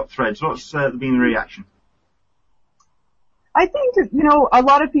threads. What's been the reaction? I think, a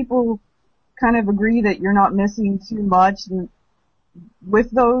lot of people kind of agree that you're not missing too much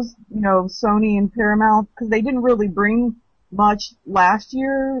with those, Sony and Paramount, because they didn't really bring much last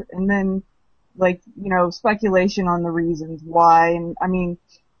year, and then, speculation on the reasons why. And, I mean,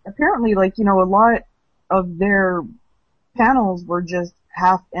 apparently, a lot of their panels were just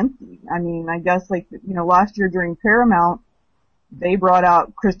half empty. I mean, I guess, last year during Paramount, they brought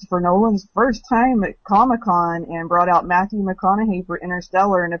out Christopher Nolan's first time at Comic-Con and brought out Matthew McConaughey for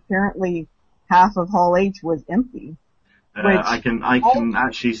Interstellar, and apparently half of Hall H was empty. I can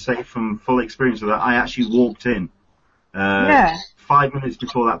actually say from full experience of that, I actually walked in 5 minutes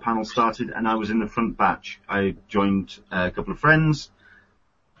before that panel started, and I was in the front batch. I joined a couple of friends.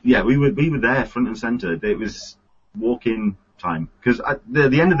 Yeah, we were there front and center. It was walk-in time because at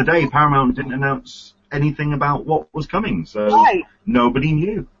the end of the day, Paramount didn't announce anything about what was coming, so nobody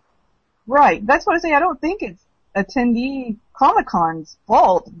knew. Right. That's what I say. I don't think it's attendee Comic-Con's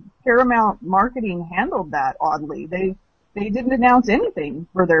fault. Paramount marketing handled that oddly. They didn't announce anything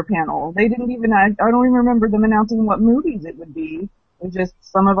for their panel. They didn't even, I don't even remember them announcing what movies it would be. It was just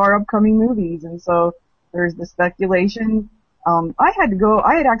some of our upcoming movies. And so there's the speculation. I had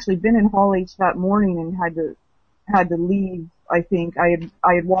actually been in Hall H that morning and had to leave, I think. I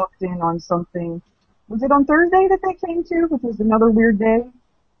had walked in on something. Was it on Thursday that they came to, which was another weird day?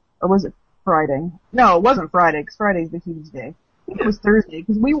 Or was it Friday? No, it wasn't Friday, because Friday's the huge day. I think it was Thursday,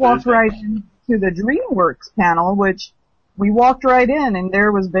 because we walked right into the DreamWorks panel, which we walked right in, and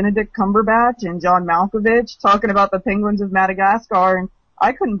there was Benedict Cumberbatch and John Malkovich talking about the penguins of Madagascar, and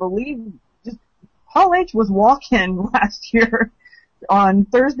I couldn't believe just Hall H was walk-in last year on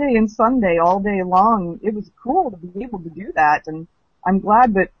Thursday and Sunday all day long. It was cool to be able to do that, and I'm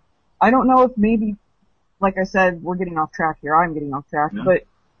glad, but I don't know if maybe, like I said, we're getting off track here. I'm getting off track, but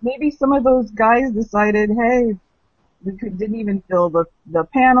maybe some of those guys decided, hey, we didn't even fill the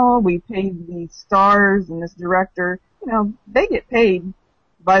panel. We paid these stars and this director. They get paid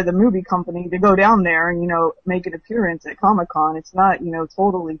by the movie company to go down there and, make an appearance at Comic-Con. It's not,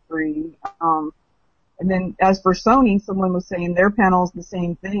 totally free. And then as for Sony, someone was saying their panel's the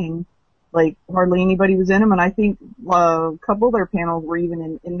same thing. like hardly anybody was in them, and I think a couple of their panels were even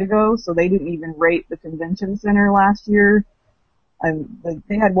in Indigo, so they didn't even rate the convention center last year. And like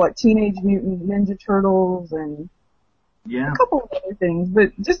they had Teenage Mutant Ninja Turtles and a couple of other things,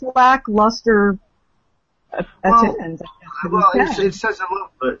 but just lackluster attendance. It says a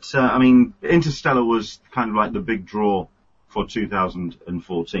lot, but I mean, Interstellar was kind of like the big draw for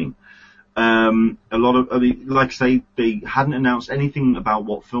 2014. A lot of, I mean, like I say, they hadn't announced anything about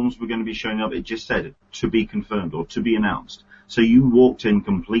what films were going to be showing up. It just said to be confirmed or to be announced. So you walked in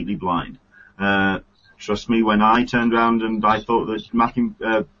completely blind. Trust me, when I turned around and I thought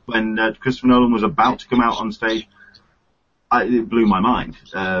that when Christopher Nolan was about to come out on stage, it blew my mind.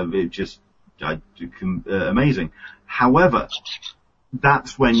 Amazing. However,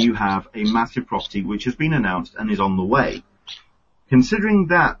 that's when you have a massive property which has been announced and is on the way. Considering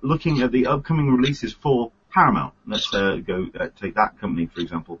that, looking at the upcoming releases for Paramount, let's take that company for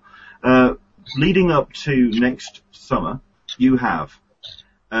example. Leading up to next summer, you have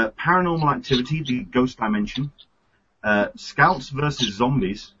Paranormal Activity, The Ghost Dimension, Scouts vs.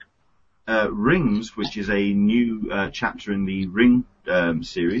 Zombies, Rings, which is a new chapter in the Ring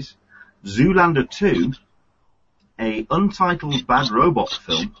series, Zoolander 2, a untitled Bad Robot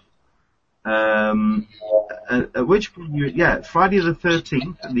film, Friday the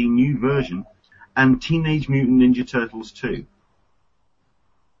 13th, the new version, and Teenage Mutant Ninja Turtles 2.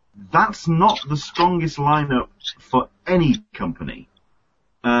 That's not the strongest lineup for any company.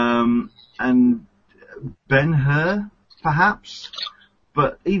 And Ben-Hur, perhaps,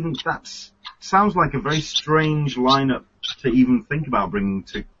 but even that sounds like a very strange lineup to even think about bringing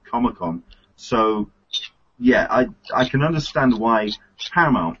to Comic-Con. So, yeah, I can understand why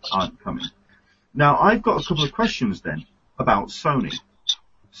Paramount aren't coming. Now, I've got a couple of questions then about Sony.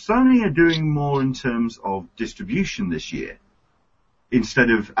 Sony are doing more in terms of distribution this year instead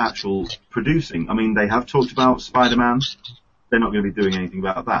of actual producing. I mean, they have talked about Spider-Man. They're not going to be doing anything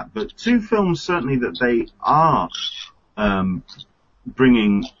about that. But two films certainly that they are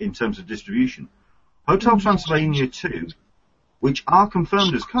bringing in terms of distribution. Hotel Transylvania 2, which are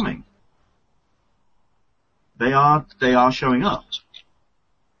confirmed as coming. They are showing up.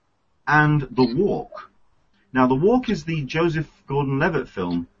 And The Walk. Now, The Walk is the Joseph Gordon-Levitt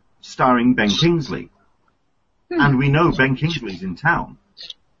film starring Ben Kingsley. And we know Ben Kingsley's in town.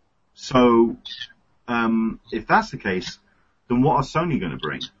 So, if that's the case, then what are Sony going to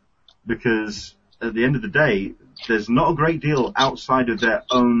bring? Because at the end of the day, there's not a great deal outside of their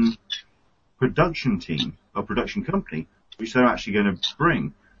own production team or production company which they're actually going to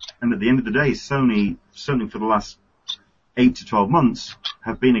bring. And at the end of the day, Sony, certainly for the last 8 to 12 months,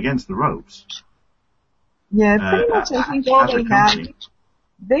 have been against the ropes. Yeah, pretty much I think all they had,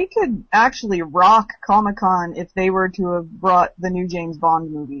 they could actually rock Comic-Con if they were to have brought the new James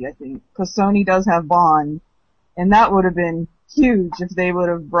Bond movie, I think. Because Sony does have Bond. And that would have been huge if they would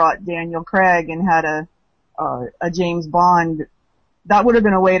have brought Daniel Craig and had a James Bond. That would have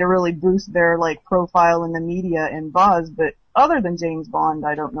been a way to really boost their profile in the media and buzz. But other than James Bond,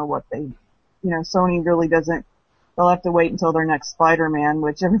 I don't know what Sony really doesn't. They'll have to wait until their next Spider-Man,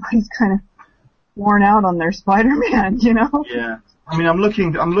 which everybody's kind of worn out on their Spider-Man, Yeah. I mean, I'm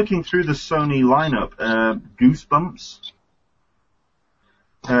looking through the Sony lineup. Goosebumps,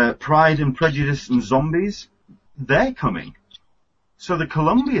 Pride and Prejudice and Zombies. They're coming. So the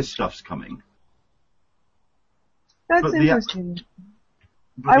Columbia stuff's coming. That's interesting.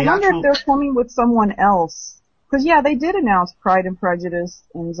 I wonder if they're coming with someone else. Because, yeah, they did announce Pride and Prejudice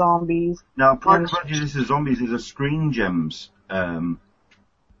and Zombies. Now, Pride and Prejudice and Zombies is a Screen Gems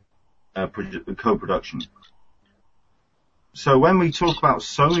co-production. So when we talk about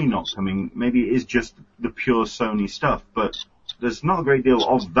Sony not coming, maybe it is just the pure Sony stuff. But there's not a great deal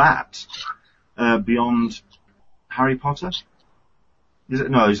of that beyond Harry Potter?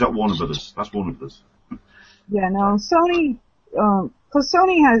 Is that Warner Brothers? That's Warner Brothers. Yeah, no, Sony, cause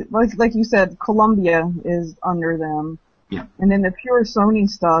Sony has, like you said, Columbia is under them. Yeah. And then the pure Sony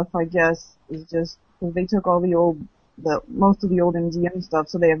stuff, I guess, is just, cause they took all most of the old MGM stuff,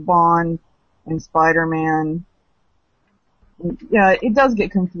 so they have Bond and Spider-Man. Yeah, it does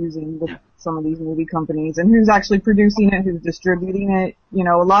get confusing with some of these movie companies and who's actually producing it, who's distributing it.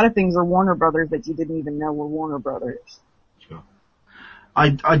 A lot of things are Warner Brothers that you didn't even know were Warner Brothers. Sure.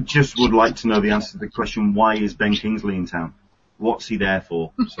 I just would like to know the answer to the question, why is Ben Kingsley in town? What's he there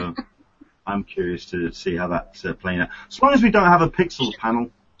for? So I'm curious to see how that's playing out. As long as we don't have a Pixels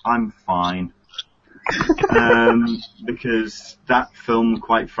panel, I'm fine. Because that film,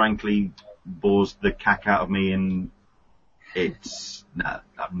 quite frankly, bores the cack out of me, and I'm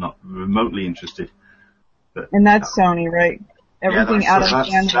not remotely interested. And that's Sony, right? everything out of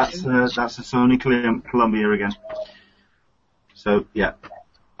hand. That's a Sony Columbia again. So yeah,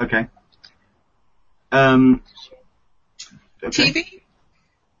 okay. Okay. TV.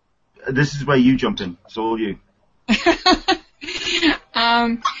 This is where you jump in. It's all you.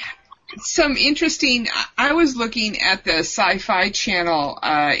 Some interesting. I was looking at the Sci-Fi Channel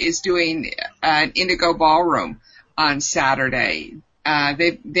is doing an Indigo Ballroom on Saturday.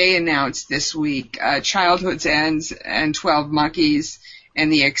 They announced this week Childhood's Ends and 12 Monkeys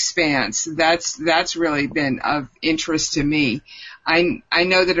and The Expanse. That's really been of interest to me. I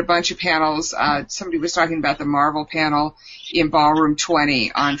know that a bunch of panels. Somebody was talking about the Marvel panel in Ballroom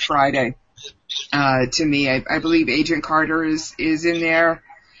 20 on Friday. To me, I believe Agent Carter is in there.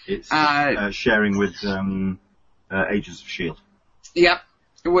 It's sharing with Agents of S.H.I.E.L.D. Yep,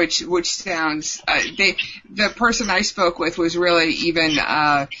 which sounds the person I spoke with was really even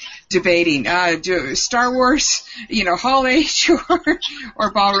debating Star Wars, Hall H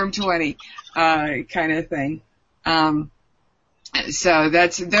or Ballroom 20 kind of thing. So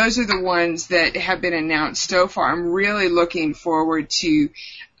those are the ones that have been announced so far. I'm really looking forward to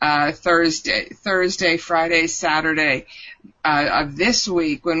Thursday, Friday, Saturday of this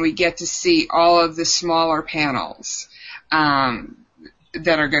week when we get to see all of the smaller panels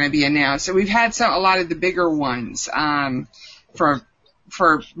that are going to be announced. So we've had a lot of the bigger ones for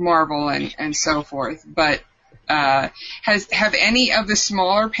Marvel and so forth. But have any of the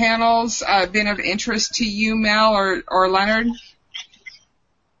smaller panels been of interest to you, Mel or Leonard?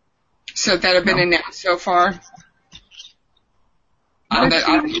 So that have been announced so far?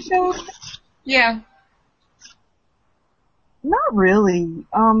 TV shows? Yeah. Not really.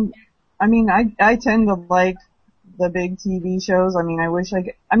 I mean, I tend to like the big TV shows. I mean, I wish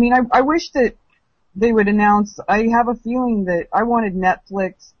that they would announce. I have a feeling that I wanted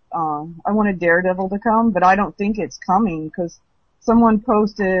Netflix. I wanted Daredevil to come, but I don't think it's coming because someone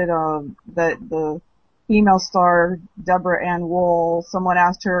posted that the female star Deborah Ann Wool. Someone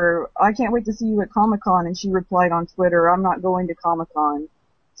asked her, "I can't wait to see you at Comic-Con," and she replied on Twitter, "I'm not going to Comic-Con."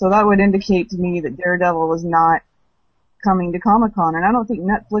 So that would indicate to me that Daredevil was not coming to Comic-Con, and I don't think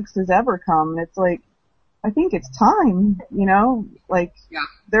Netflix has ever come. It's like, I think it's time,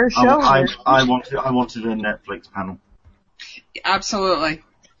 their show. I wanted a Netflix panel. Absolutely.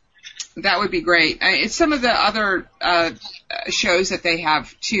 That would be great. It's some of the other shows that they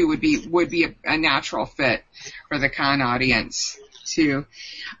have too would be a natural fit for the con audience too.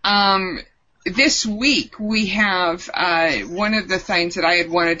 This week we have one of the things that I had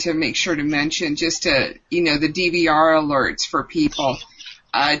wanted to make sure to mention, just to the DVR alerts for people.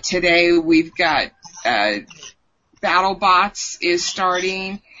 Today we've got BattleBots is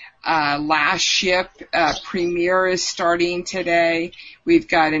starting. Last Ship premiere is starting today. We've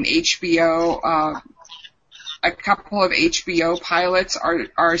got an HBO, a couple of HBO pilots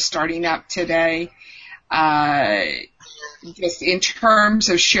are starting up today. Just in terms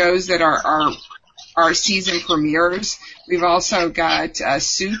of shows that are season premieres, we've also got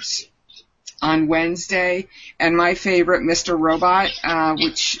Suits on Wednesday, and my favorite, Mr. Robot,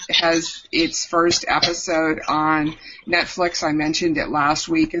 which has its first episode on Netflix. I mentioned it last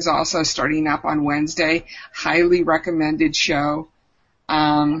week, is also starting up on Wednesday. Highly recommended show.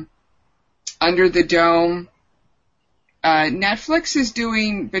 Under the Dome. Netflix is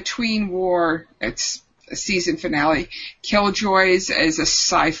doing Between War. It's a season finale. Killjoys is a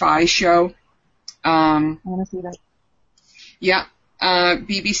sci-fi show. I want to see that. Yeah.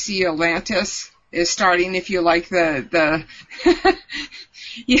 BBC Atlantis is starting. If you like the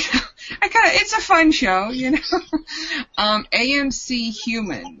it's a fun show, AMC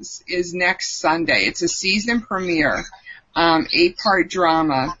Humans is next Sunday. It's a season premiere, 8-part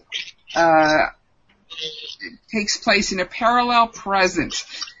drama. It takes place in a parallel present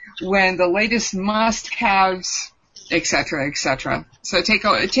when the latest must-haves, etc., etc. So take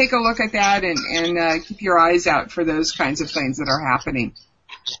a look at that and keep your eyes out for those kinds of things that are happening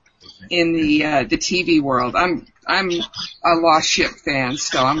in the TV world. I'm a Lost Ship fan,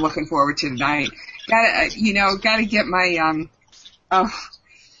 so I'm looking forward to tonight. Gotta get my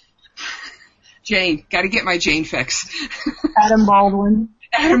Jane. Gotta get my Jane fix. Adam Baldwin.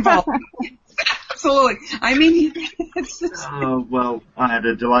 Absolutely. I mean, it's just... well, I had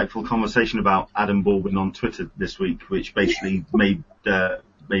a delightful conversation about Adam Baldwin on Twitter this week, which basically made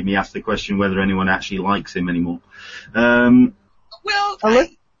me ask the question whether anyone actually likes him anymore.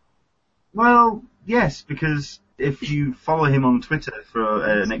 Well, yes, because if you follow him on Twitter for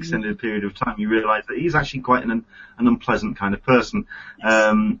an extended period of time, you realise that he's actually quite an unpleasant kind of person.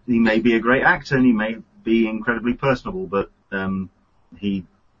 He may be a great actor and he may be incredibly personable, but he's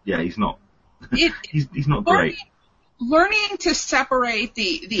not. He's not great. learning to separate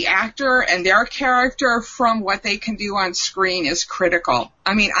the actor and their character from what they can do on screen is critical.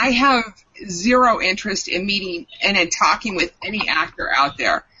 I mean, I have zero interest in meeting and in talking with any actor out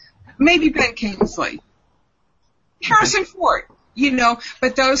there. Maybe Ben Kingsley. Harrison Ford,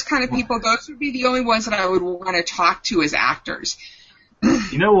 but those kind of people, those would be the only ones that I would want to talk to as actors.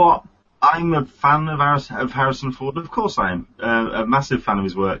 You know what? I'm a fan of Harrison Ford. Of course I am. A massive fan of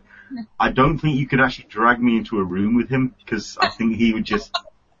his work. I don't think you could actually drag me into a room with him because I think he just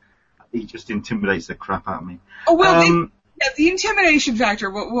intimidates the crap out of me. Oh, well, the intimidation factor,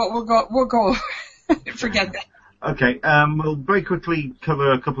 we'll go, forget that. Okay, we'll very quickly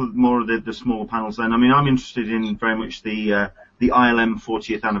cover a couple more of the smaller panels then. I mean, I'm interested in very much the ILM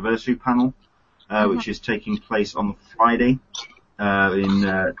 40th anniversary panel, which is taking place on Friday,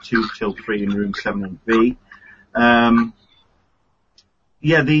 in 2 till 3 in room 7B.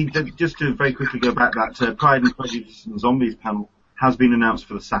 Just to very quickly go back, that Pride and Prejudice and Zombies panel has been announced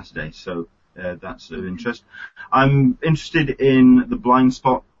for the Saturday, so that's of interest. I'm interested in the Blind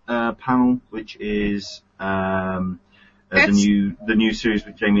Spot panel, which is the new series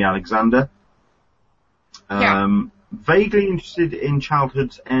with Jamie Alexander. Vaguely interested in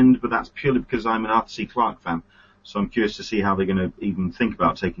Childhood's End, but that's purely because I'm an Arthur C. Clarke fan. So I'm curious to see how they're going to even think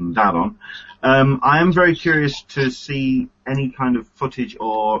about taking that on. I am very curious to see any kind of footage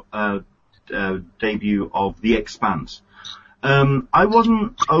or debut of The Expanse. I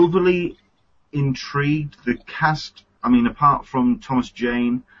wasn't overly intrigued. The cast, I mean, apart from Thomas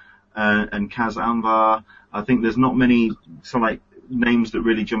Jane and Kaz Anwar, I think there's not many names that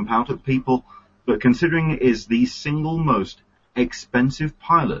really jump out at people. But considering it is the single most expensive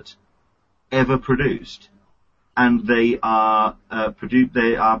pilot ever produced, and they are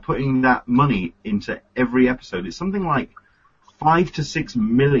putting that money into every episode. It's something like 5 to 6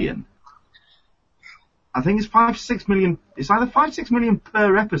 million. I think it's 5 to 6 million. It's either 5 to 6 million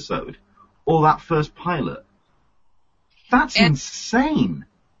per episode, or that first pilot. That's insane.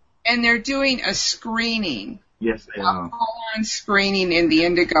 And they're doing a screening. Yes, they are. A full-on screening in the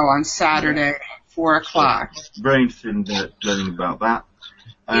Indigo on Saturday, 4:00. Very interested in learning about that.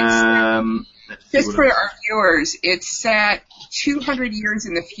 Just for our viewers, it's set 200 years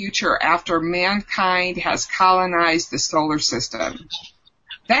in the future after mankind has colonized the solar system.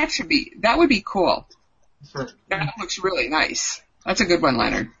 That would be cool. That looks really nice. That's a good one,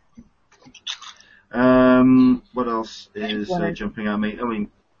 Leonard. What else is jumping at me? I mean,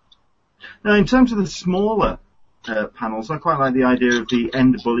 now in terms of the smaller panels, I quite like the idea of the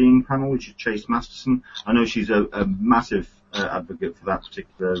End Bullying panel, which is Chase Masterson. I know she's a massive advocate for that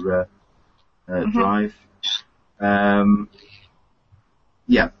particular drive. I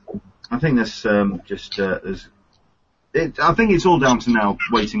think there's I think it's all down to now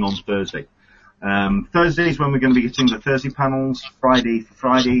waiting on Thursday. Thursday is when we're going to be getting the Thursday panels, Friday for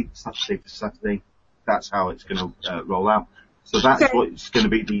Friday, Saturday for Saturday. That's how it's going to roll out. So that's what's going to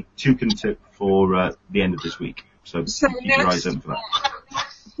be the toucan tip for the end of this week. So keep your eyes open for that.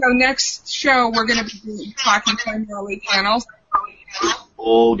 So next show we're going to be talking primarily panels.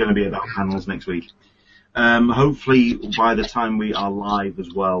 All going to be about panels next week. Hopefully by the time we are live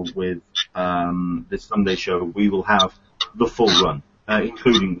as well with this Sunday show, we will have the full run,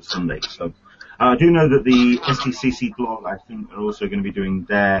 including the Sunday. So I do know that the SDCC blog, I think, are also going to be doing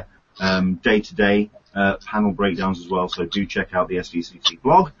their day-to-day panel breakdowns as well. So do check out the SDCC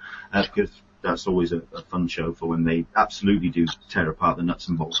blog because that's always a fun show for when they absolutely do tear apart the nuts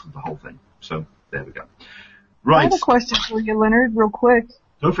and bolts of the whole thing. So there we go. Right. I have a question for you, Leonard, real quick.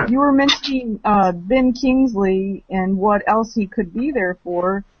 Go for it. You were mentioning Ben Kingsley and what else he could be there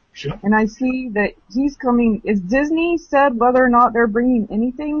for. Sure. And I see that he's coming. Is Disney said whether or not they're bringing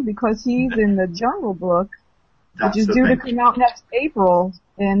anything? Because he's in the Jungle Book, which is due to come out next April,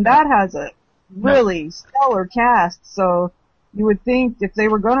 and that has a really stellar cast. So you would think if they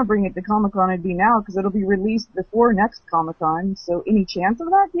were going to bring it to Comic-Con, it'd be now, because it'll be released before next Comic-Con. So any chance of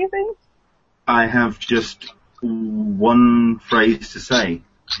that, do you think? I have just one phrase to say,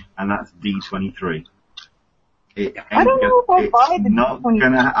 and that's D23. I don't know if I'll buy the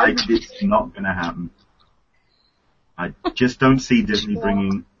D23. It's not gonna happen. I just don't see Disney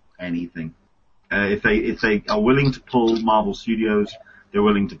bringing anything. If they are willing to pull Marvel Studios, they're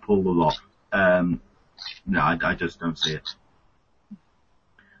willing to pull the lot. No, I just don't see it.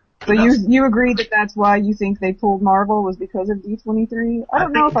 So you agree that that's why you think they pulled Marvel was because of D23? I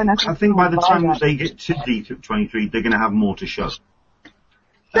don't know if I necessarily. I think by the time they get to D23, they're going to have more to show.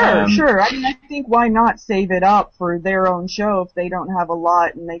 Sure. I mean, I think why not save it up for their own show if they don't have a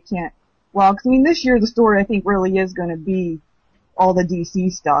lot and they can't. Well, 'cause I mean, this year the story I think really is going to be all the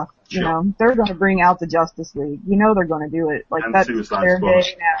DC stuff. You know, they're going to bring out the Justice League. You know they're going to do it. Like, and that's Suicide their Squad.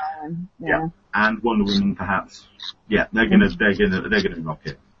 day now. And, Yeah. And Wonder Woman, perhaps. Yeah, they're gonna rock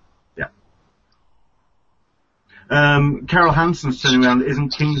it. Yeah. Carol Hansen's turning around. Isn't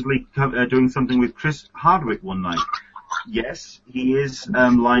Kingsley doing something with Chris Hardwick one night? Yes, he is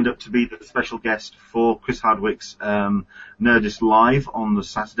lined up to be the special guest for Chris Hardwick's Nerdist Live on the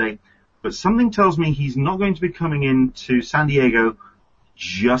Saturday. But something tells me he's not going to be coming in to San Diego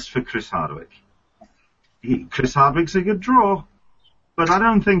just for Chris Hardwick. Chris Hardwick's a good draw, but I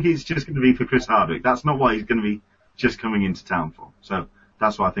don't think it's just going to be for Chris Hardwick. That's not what he's going to be just coming into town for. So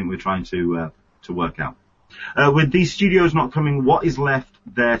that's what I think we're trying to work out. With these studios not coming, what is left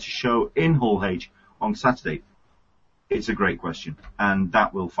there to show in Hall H on Saturday? It's a great question, and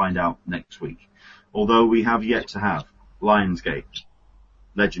that we'll find out next week. Although we have yet to have Lionsgate,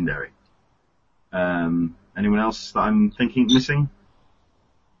 Legendary. Anyone else that I'm thinking missing?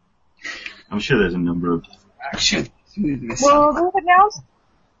 I'm sure there's a number of. Well,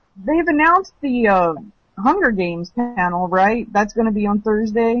 they've announced the Hunger Games panel, right? That's going to be on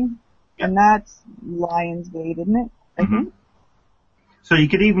Thursday, and that's Lionsgate, isn't it? Mm-hmm. So you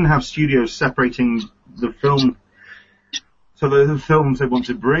could even have studios separating the film. So the films they want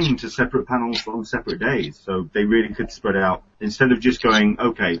to bring to separate panels on separate days. So they really could spread out instead of just going,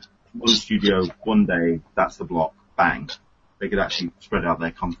 okay, one studio, one day, that's the block, bang. They could actually spread out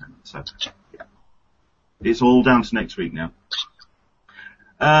their content. So, yeah. It's all down to next week now.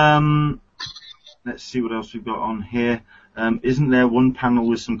 Let's see what else we've got on here. Isn't there one panel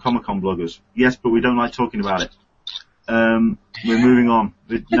with some Comic-Con bloggers? Yes, but we don't like talking about it. We're moving on.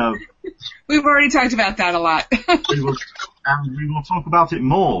 No. We've already talked about that a lot. we will talk about it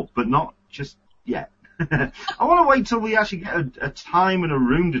more, but not just yet. I want to wait till we actually get a time and a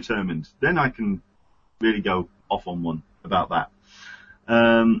room determined. Then I can really go off on one about that.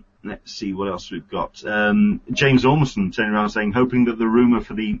 Let's see what else we've got. James Ormston turning around saying, hoping that the rumour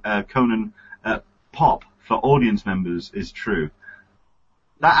for the Conan pop for audience members is true.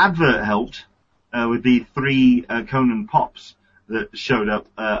 That advert helped with the 3 Conan pops that showed up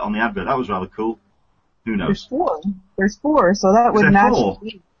on the advert. That was rather cool. Who knows? There's 4, so that would match. 4?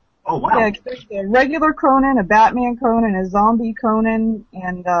 Oh, wow. Yeah, there's a regular Conan, a Batman Conan, a zombie Conan,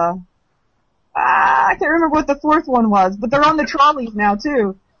 and I can't remember what the 4th one was, but they're on the trolleys now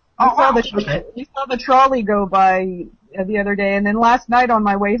too. We saw the trolley go by the other day, and then last night on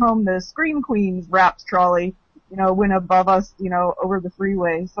my way home, the Scream Queens Wraps trolley, went above us, over the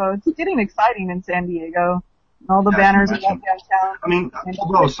freeway. So it's getting exciting in San Diego. All the banners are up downtown. I mean,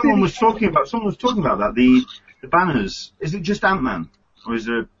 well, someone was talking about that. The banners. Is it just Ant-Man, or is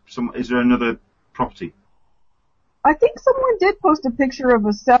there another property? I think someone did post a picture of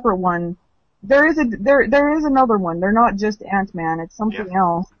a separate one. There is another one. They're not just Ant-Man. It's something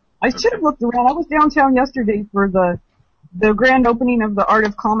else. I should have looked around. I was downtown yesterday for the grand opening of the Art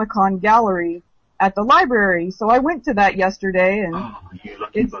of Comic-Con gallery at the library. So I went to that yesterday, and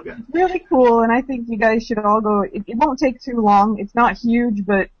it's really cool, and I think you guys should all go. It won't take too long. It's not huge,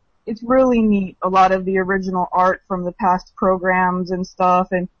 but it's really neat. A lot of the original art from the past programs and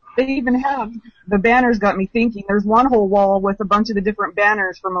stuff, and they even have the banners. Got me thinking. There's one whole wall with a bunch of the different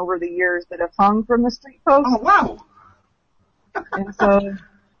banners from over the years that have hung from the street posts. Oh, wow. And so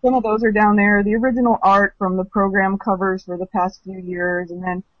some of those are down there. The original art from the program covers for the past few years, and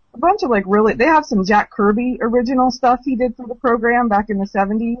then a bunch of they have some Jack Kirby original stuff he did for the program back in the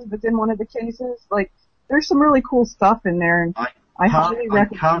 70s, but in one of the cases, there's some really cool stuff in there. And I highly recommend.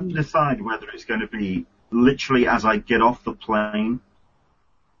 I can't decide whether it's going to be literally as I get off the plane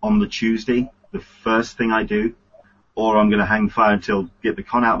on the Tuesday, the first thing I do, or I'm going to hang fire until get the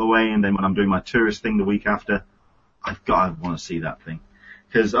con out of the way, and then when I'm doing my tourist thing the week after, I want to see that thing.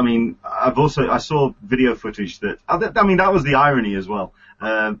 Because, I mean, I saw video footage that was the irony as well.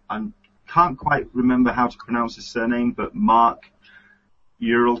 I can't quite remember how to pronounce his surname, but Mark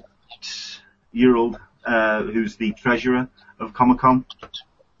Urald, who's the treasurer of Comic-Con,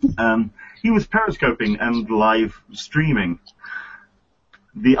 he was periscoping and live streaming.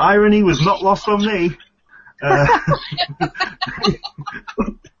 The irony was not lost on me.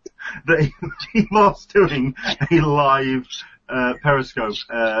 That he was doing a live periscope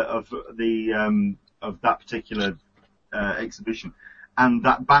of that particular exhibition, and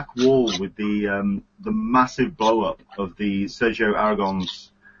that back wall with the massive blow up of the Sergio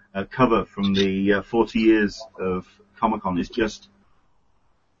Aragon's cover from the 40 years of Comic-Con is just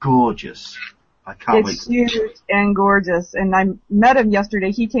gorgeous. I can't wait. It's huge and gorgeous, and I met him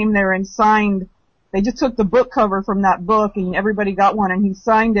yesterday. He came there and signed. They just took the book cover from that book, and everybody got one, and he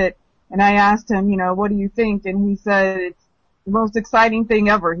signed it. And I asked him, what do you think? And he said the most exciting thing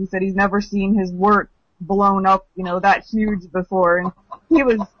ever. He said he's never seen his work blown up, that huge before, and he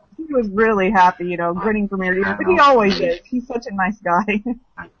was really happy, grinning from ear to ear. But he always is. He's such a nice guy.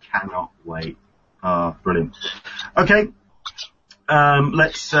 I cannot wait. Brilliant. Okay,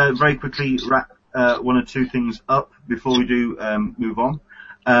 let's very quickly wrap one or two things up before we do move on.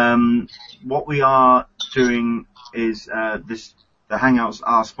 What we are doing is the Hangouts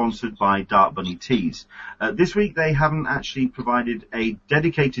are sponsored by Dark Bunny Tees. This week they haven't actually provided a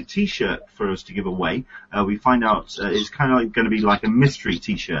dedicated T-shirt for us to give away. We find out it's kind of like going to be like a mystery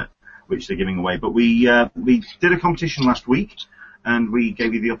T-shirt which they're giving away. But we did a competition last week, and we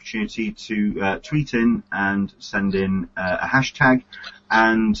gave you the opportunity to tweet in and send in a hashtag,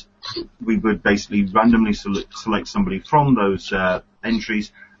 and we would basically randomly select somebody from those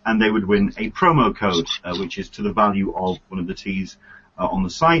entries, and they would win a promo code, which is to the value of one of the tees on the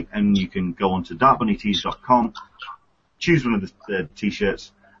site, and you can go on to darkbunnytees.com, choose one of the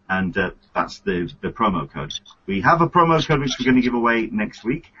T-shirts, and that's the promo code. We have a promo code which we're going to give away next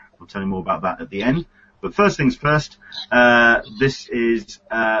week. We'll tell you more about that at the end. But first things first, this is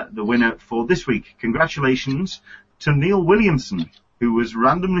the winner for this week. Congratulations to Neil Williamson, who was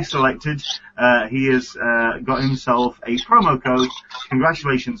randomly selected. He has got himself a promo code.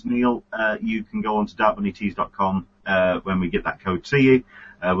 Congratulations, Neil. You can go on to darkbunnytees.com when we get that code to you.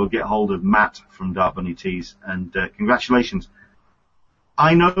 We'll get hold of Matt from Dark Bunny Tees, and congratulations.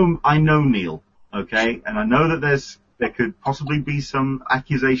 I know Neil, okay, and I know that there could possibly be some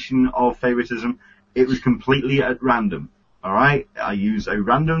accusation of favoritism. It was completely at random, alright? I use a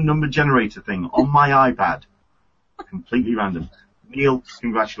random number generator thing on my iPad. Completely random. Neil,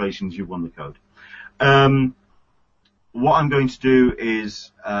 congratulations, you've won the code. What I'm going to do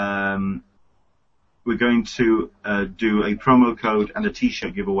is, we're going to do a promo code and a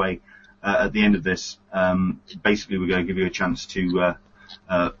T-shirt giveaway at the end of this. Basically, we're going to give you a chance to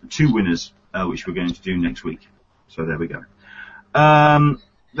two winners, which we're going to do next week. So there we go.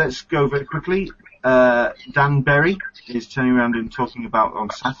 Let's go very quickly. Dan Berry is turning around and talking about on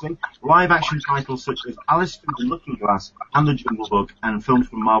Saturday live action titles such as Alice Through the Looking Glass and The Jungle Book, and films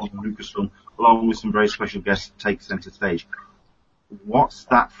from Marvel and Lucasfilm, along with some very special guests, take center stage. What's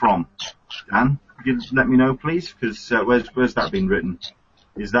that from? Dan, could you let me know, please? Because where's that been written?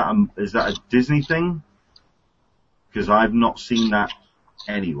 Is that a Disney thing? Because I've not seen that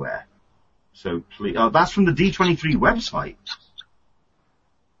anywhere. So please, that's from the D23 website.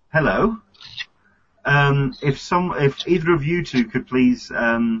 Hello. If either of you two could please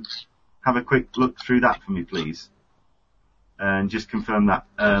have a quick look through that for me, please, and just confirm that.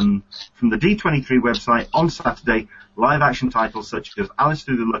 From the D23 website on Saturday, live action titles such as Alice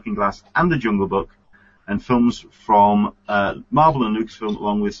Through the Looking Glass and The Jungle Book, and films from Marvel and Lucasfilm,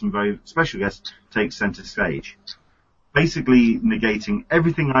 along with some very special guests, take center stage. Basically negating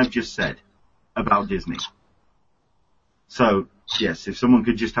everything I've just said about Disney. So, yes, if someone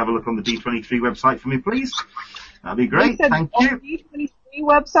could just have a look on the D23 website for me, please, that'd be great. Thank you. On the D23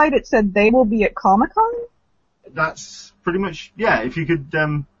 website, it said they will be at Comic-Con? That's pretty much, yeah, if you could,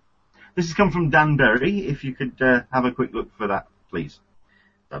 this has come from Dan Berry. If you could have a quick look for that, please.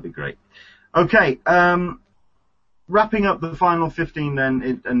 That'd be great. Okay, wrapping up the final 15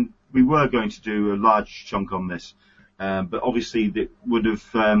 then, and we were going to do a large chunk on this, but obviously it would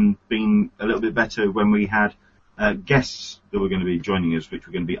have been a little bit better when we had guests that were going to be joining us, which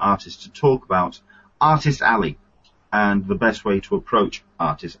were going to be artists, to talk about Artist Alley and the best way to approach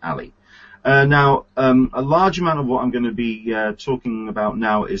Artist Alley. Now, a large amount of what I'm going to be talking about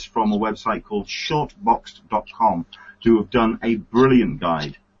now is from a website called shortboxed.com, who have done a brilliant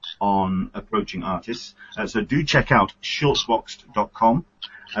guide on approaching artists. So do check out shortboxed.com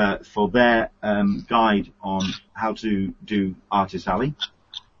for their guide on how to do Artist Alley,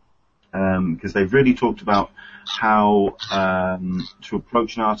 because they've really talked about how to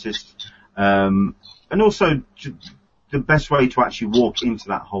approach an artist, and also the best way to actually walk into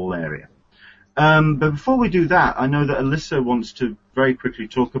that whole area. But before we do that, I know that Alyssa wants to very quickly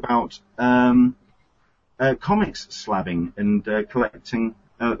talk about comics slabbing and collecting,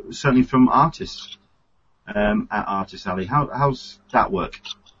 certainly from artists at Artist Alley. How's that work?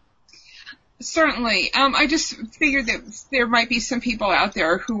 Certainly. I just figured that there might be some people out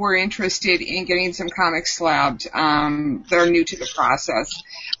there who were interested in getting some comics slabbed that are new to the process.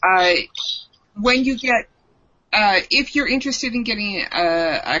 When you get if you're interested in getting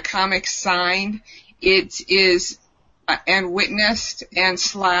a comic signed, it is and witnessed and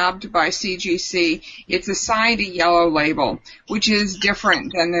slabbed by CGC. It's assigned a yellow label, which is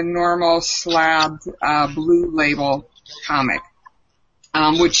different than the normal slabbed blue label comic,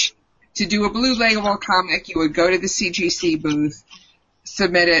 which To do a Blue Label comic, you would go to the CGC booth,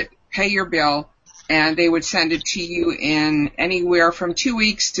 submit it, pay your bill, and they would send it to you in anywhere from 2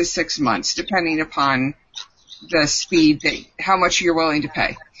 weeks to 6 months, depending upon the speed, how much you're willing to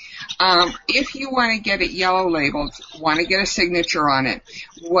pay. If you want to get it yellow labeled, want to get a signature on it,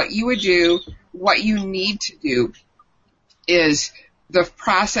 what you need to do is, the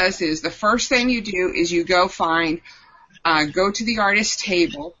process is, the first thing you do is you go to the artist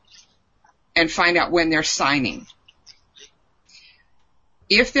table and find out when they're signing.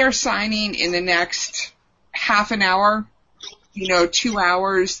 If they're signing in the next half an hour, 2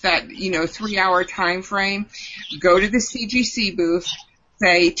 hours, 3-hour time frame, go to the CGC booth,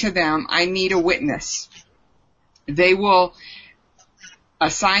 say to them, I need a witness. They will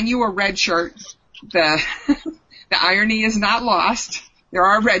assign you a red shirt. The irony is not lost. There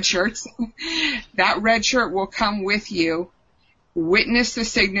are red shirts. That red shirt will come with you. Witness the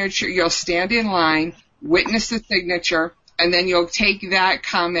signature. You'll stand in line, witness the signature, and then you'll take that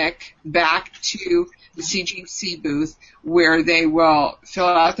comic back to the CGC booth where they will fill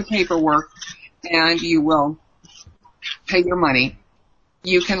out the paperwork and you will pay your money.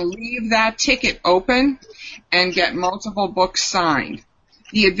 You can leave that ticket open and get multiple books signed.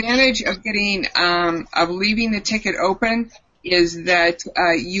 The advantage of leaving the ticket open is that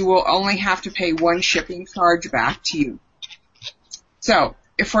you will only have to pay one shipping charge back to you. So,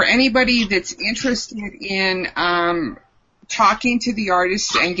 for anybody that's interested in talking to the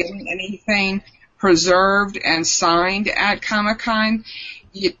artists and getting anything preserved and signed at Comic-Con,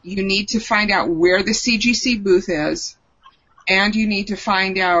 you need to find out where the CGC booth is, and you need to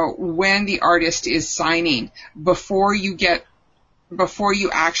find out when the artist is signing before you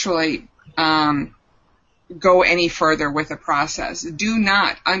actually go any further with the process. Do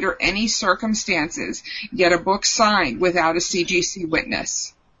not, under any circumstances, get a book signed without a CGC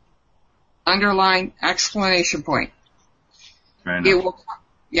witness. Underline, exclamation point. It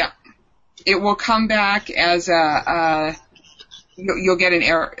will come back as you'll get an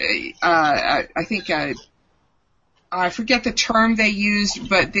error. I forget the term they used,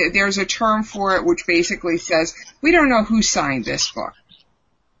 but there's a term for it which basically says, we don't know who signed this book.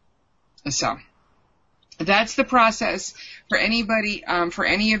 So, that's the process for anybody, for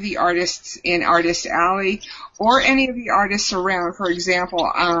any of the artists in Artist Alley or any of the artists around. For example,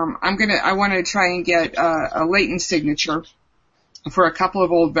 I want to try and get a Leighton signature for a couple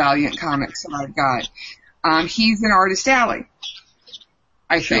of old Valiant comics that I've got. He's in Artist Alley,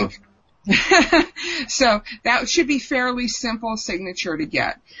 I think. So that should be fairly simple signature to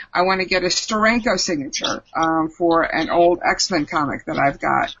get. I want to get a Steranko signature for an old X-Men comic that I've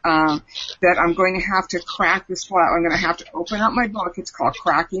got that I'm going to have to crack the slab. I'm going to have to open up my book. It's called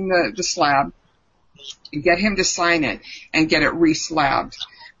Cracking the Slab. Get him to sign it and get it re-slabbed.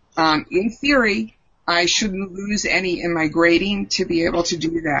 In theory, I shouldn't lose any in my grading to be able to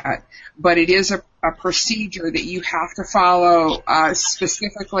do that, but it is a procedure that you have to follow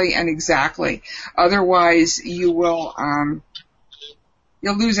specifically and exactly. Otherwise, you'll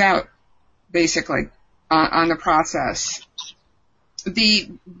lose out basically on the process. The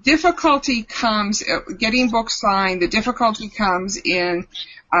difficulty comes getting books signed. The difficulty comes in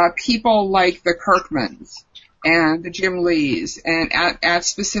people like the Kirkmans and the Jim Lees and at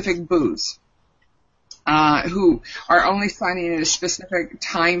specific booths. Who are only signing in a specific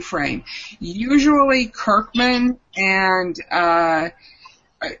time frame. Usually Kirkman and,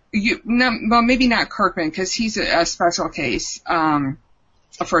 maybe not Kirkman because he's a special case,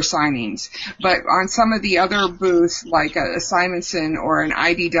 for signings. But on some of the other booths like a Simonson or an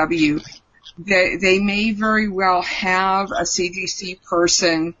IDW, they may very well have a CGC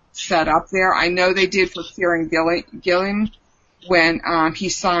person set up there. I know they did for Kieran Gillen when he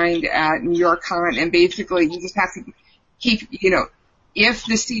signed at New York Con, and basically you just have to keep, if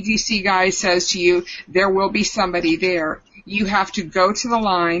the CGC guy says to you, there will be somebody there, you have to go to the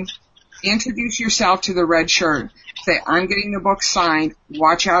line, introduce yourself to the red shirt, say, I'm getting the book signed,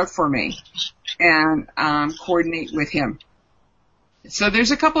 watch out for me, and coordinate with him. So there's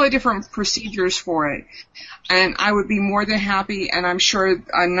a couple of different procedures for it, and I would be more than happy, and I'm sure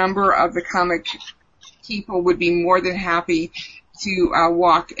a number of the comic people would be more than happy to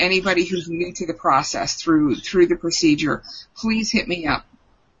walk anybody who's new to the process through the procedure. Please hit me up.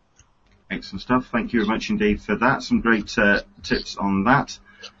 Excellent stuff. Thank you very much indeed for that. Some great tips on that.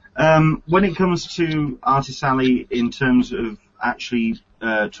 When it comes to Artist Alley, in terms of actually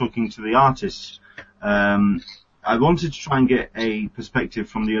talking to the artists, I wanted to try and get a perspective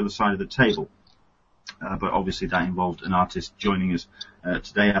from the other side of the table. But obviously that involved an artist joining us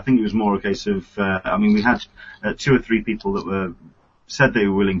today. I think it was more a case of, we had 2 or 3 people that were said they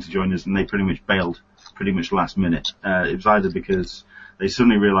were willing to join us, and they pretty much bailed pretty much last minute. It was either because they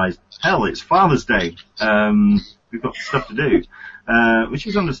suddenly realised, hell, it's Father's Day. We've got stuff to do, which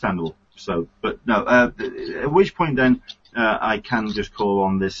is understandable. So, but no, at which point then, I can just call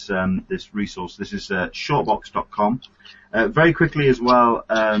on this resource. This is, shortbox.com. Very quickly as well,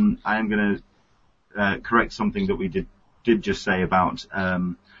 I am going to, correct something that we did just say about,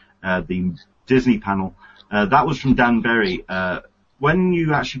 the Disney panel. That was from Dan Berry. When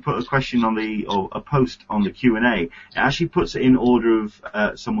you actually put a question or a post on the Q&A, it actually puts it in order of,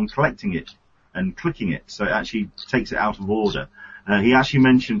 someone collecting it and clicking it. So it actually takes it out of order. He actually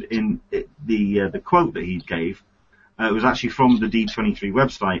mentioned in the quote that he gave, it was actually from the D23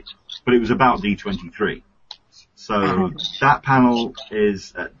 website, but it was about D23. So that panel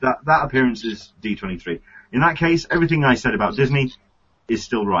is, that appearance is D23. In that case, everything I said about Disney is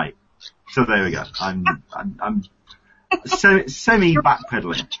still right. So there we go. I'm semi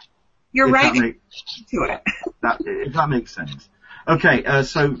backpedaling. You're right to it. If that makes sense. Okay,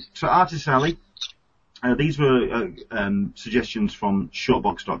 so to Artist Alley, these were suggestions from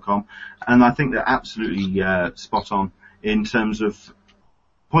shortbox.com, and I think they're absolutely spot on in terms of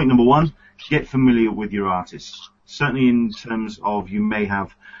point number one: get familiar with your artists. Certainly, in terms of you may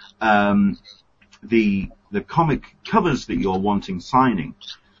have the comic covers that you're wanting signing,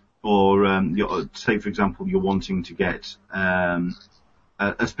 or say for example you're wanting to get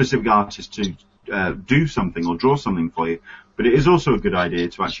a specific artist to do something or draw something for you. But it is also a good idea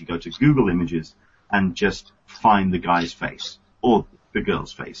to actually go to Google Images and just find the guy's face or the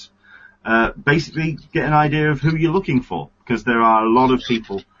girl's face. Basically get an idea of who you're looking for, because there are a lot of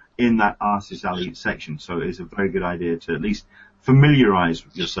people in that Artist Alley section. So it is a very good idea to at least familiarize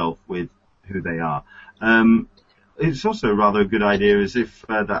yourself with who they are. It's also rather a good idea is if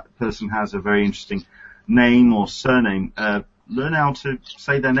that person has a very interesting name or surname, learn how to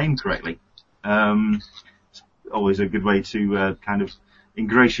say their name correctly. It's always a good way to kind of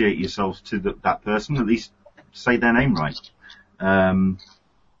ingratiate yourself to that person, at least say their name right.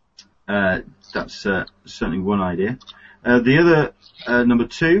 That's certainly one idea. The other, number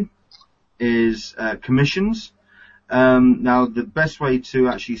two, is commissions. Now, the best way to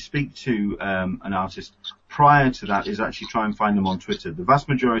actually speak to an artist prior to that is actually try and find them on Twitter. The vast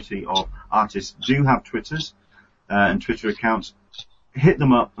majority of artists do have Twitters and Twitter accounts. Hit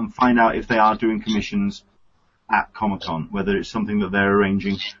them up and find out if they are doing commissions at Comic-Con, whether it's something that they're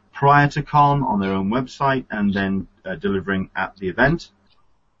arranging prior to Con on their own website and then delivering at the event,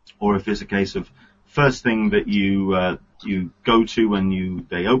 or if it's a case of first thing that you go to when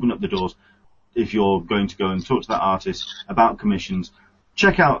they open up the doors. If you're going to go and talk to that artist about commissions,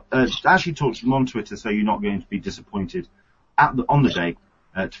 check out, actually talk to them on Twitter so you're not going to be disappointed on the day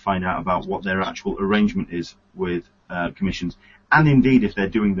to find out about what their actual arrangement is with commissions. And indeed, if they're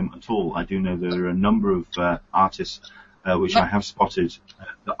doing them at all. I do know there are a number of artists which I have spotted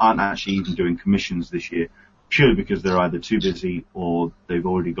that aren't actually even doing commissions this year, purely because they're either too busy or they've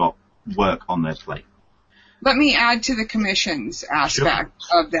already got work on their plate. Let me add to the commissions aspect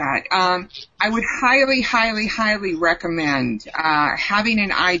of that. I would highly, highly, highly recommend having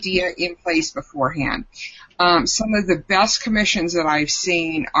an idea in place beforehand. Some of the best commissions that I've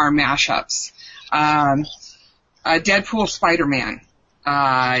seen are mashups. Deadpool, Spider-Man,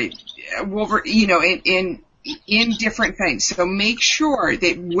 Wolverine, in different things. So make sure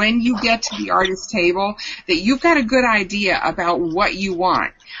that when you get to the artist table that you've got a good idea about what you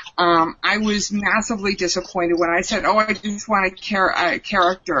want. I was massively disappointed when I said, I just want a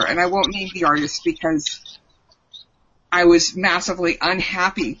character, and I won't name the artist because I was massively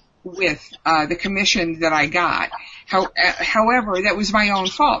unhappy with the commission that I got. However, that was my own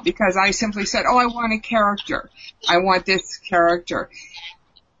fault because I simply said, I want a character. I want this character.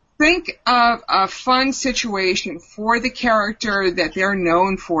 Think of a fun situation for the character that they're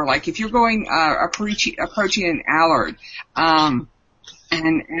known for. Like if you're going approaching an Allard, or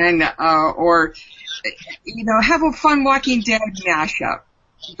have a fun Walking Dead mashup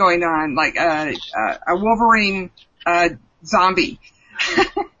going on, like a Wolverine zombie,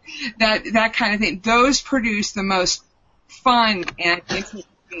 that kind of thing. Those produce the most fun and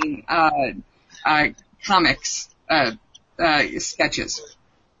interesting comics sketches.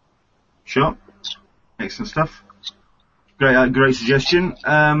 Sure. Excellent stuff. Great suggestion.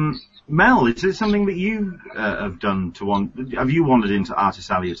 Mel, is it something that you have done have you wandered into Artist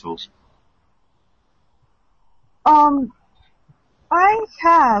Alley at all? I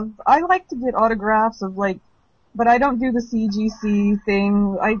have. I like to get autographs of but I don't do the CGC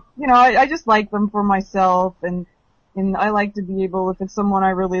thing. I just like them for myself, and I like to be able, if it's someone I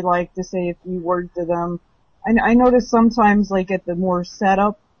really like, to say a few words to them. I notice sometimes, like at the more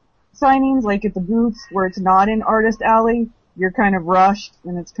setup signings, like at the booths where it's not in Artist Alley, you're kind of rushed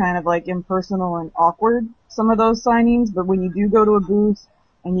and it's kind of like impersonal and awkward, some of those signings. But when you do go to a booth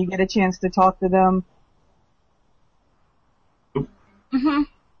and you get a chance to talk to them. Mm-hmm.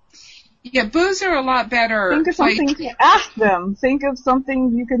 Yeah, booths are a lot better. Think of something to ask them. Think of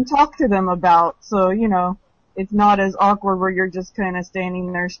something you can talk to them about. So, you know, it's not as awkward where you're just kind of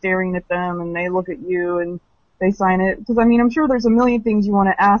standing there staring at them and they look at you and they sign it. Because, I mean, I'm sure there's a million things you want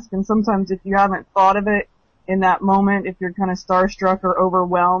to ask, and sometimes if you haven't thought of it in that moment, if you're kind of starstruck or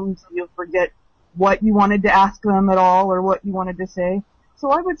overwhelmed, you'll forget what you wanted to ask them at all or what you wanted to say. So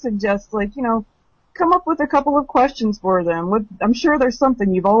I would suggest, like, you know, come up with a couple of questions for them. I'm sure there's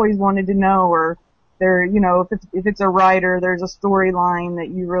something you've always wanted to know, or there, you know, if it's a writer, there's a storyline that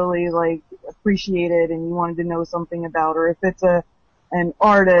you really like appreciated and you wanted to know something about, or if it's an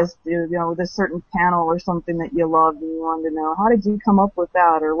artist, you know, this certain panel or something that you loved and you wanted to know, how did you come up with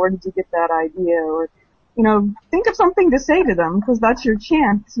that, or where did you get that idea, or, you know, think of something to say to them, because that's your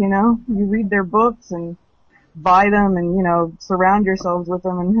chance, you know. You read their books and buy them and, you know, surround yourselves with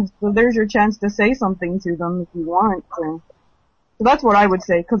them, and so there's your chance to say something to them if you want. So that's what I would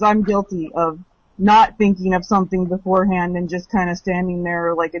say, because I'm guilty of not thinking of something beforehand and just kind of standing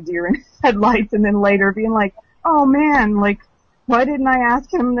there like a deer in headlights, and then later being like, oh man, like, why didn't I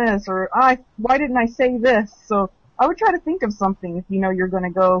ask him this, or why didn't I say this? So I would try to think of something if you know you're going to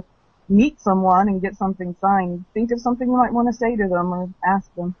go meet someone and get something signed. Think of something you might want to say to them or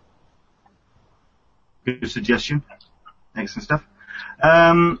ask them. Good suggestion. Excellent stuff.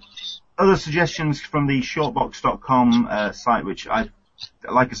 Other suggestions from the shortbox.com site, which I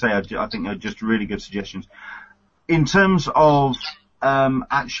think are just really good suggestions. In terms of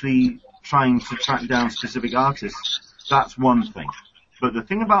actually trying to track down specific artists, that's one thing. But the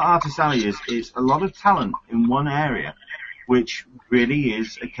thing about Artist Alley is a lot of talent in one area, which really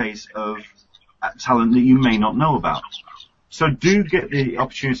is a case of talent that you may not know about. So do get the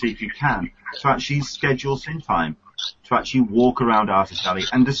opportunity, if you can, to actually schedule some time to actually walk around Artist Alley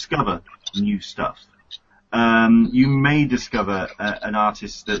and discover new stuff. You may discover an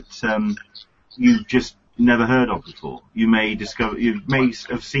artist that you've just never heard of before. You may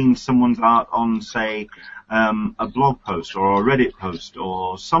have seen someone's art on, say, a blog post or a Reddit post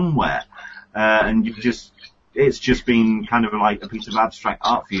or somewhere, and it's just been kind of like a piece of abstract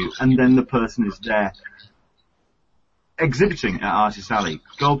art for you, and then the person is there exhibiting at Artist Alley.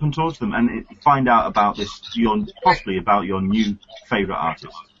 Go up and talk to them and find out about possibly about your new favourite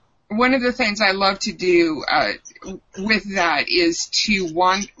artist. One of the things I love to do with that is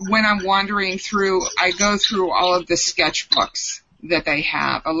when I'm wandering through, I go through all of the sketchbooks that they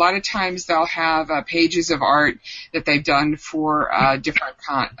have. A lot of times they'll have pages of art that they've done for different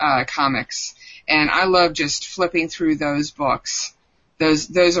comics, and I love just flipping through those books.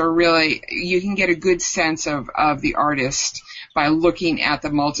 Those are really, you can get a good sense of the artist by looking at the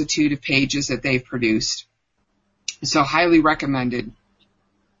multitude of pages that they've produced. So highly recommended.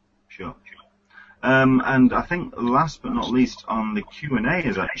 Sure. And I think last but not least on the Q&A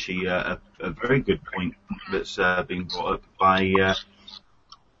is actually a very good point that's being brought up by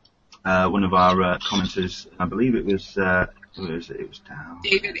one of our commenters. I believe it was down.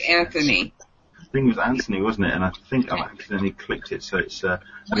 David Anthony. I think it was Anthony, wasn't it? And I think I've accidentally clicked it, so it's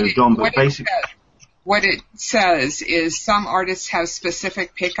moved on. But basically, what it says is some artists have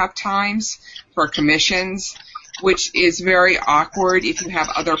specific pickup times for commissions, which is very awkward if you have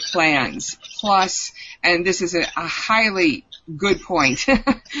other plans. Plus, and this is a highly good point,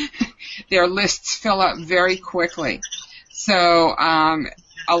 their lists fill up very quickly. So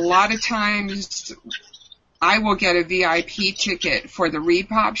a lot of times I will get a VIP ticket for the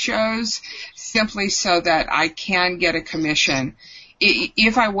Repop shows simply so that I can get a commission.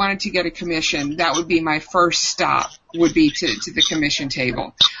 If I wanted to get a commission, that would be my first stop, would be to the commission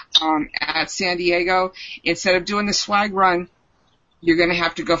table. At San Diego, instead of doing the swag run, you're going to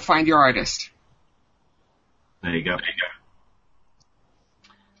have to go find your artist. There you go.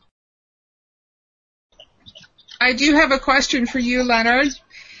 I do have a question for you, Leonard.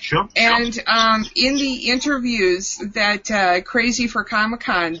 Sure. And in the interviews that Crazy for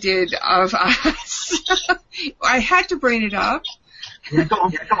Comic-Con did of us, I had to bring it up. Yeah, go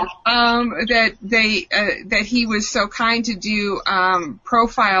on. That he was so kind to do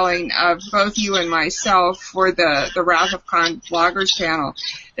profiling of both you and myself for the Wrath of Khan bloggers panel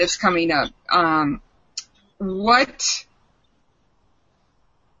that's coming up. What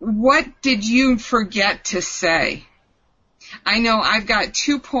did you forget to say? I know I've got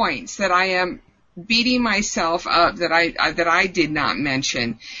 2 points that I am beating myself up that I did not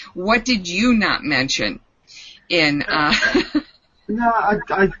mention. What did you not mention? in. No,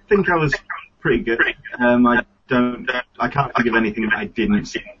 I think I was pretty good. I can't think of anything that I didn't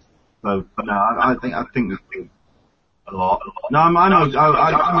see. So no, I think a lot. No,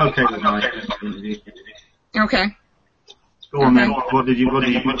 I'm okay with my interview. Okay. Go on then. What did you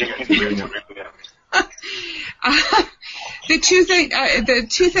get to bring up? The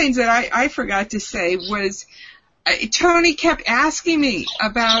two things that I forgot to say was Tony kept asking me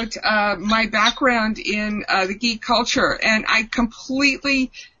about my background in the geek culture, and I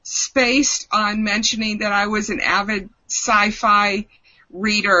completely spaced on mentioning that I was an avid sci-fi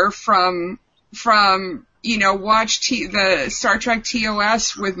reader from watch the Star Trek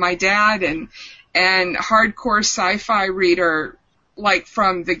TOS with my dad, and hardcore sci-fi reader like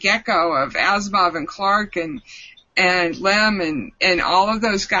from the get-go of Asimov and Clarke and Lem and all of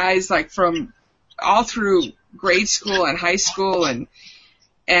those guys, like from all through grade school and high school, and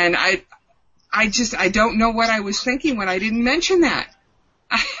I don't know what I was thinking when I didn't mention that.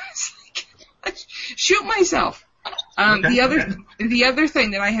 I was like, shoot myself. The other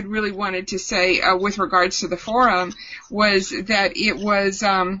thing that I had really wanted to say with regards to the forum was that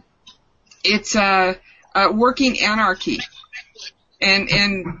it's working anarchy, and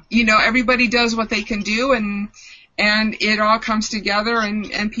everybody does what they can do, and it all comes together,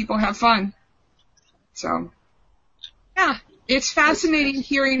 and people have fun. So, yeah, it's fascinating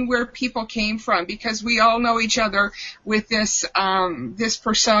hearing where people came from, because we all know each other with this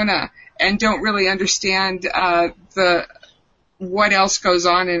persona and don't really understand what else goes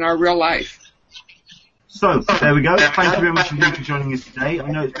on in our real life. So, there we go. Thank you very much indeed for joining us today.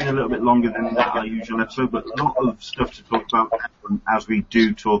 I know it's been a little bit longer than our usual episode, but a lot of stuff to talk about as we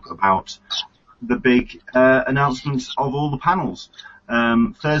do talk about the big announcements of all the panels.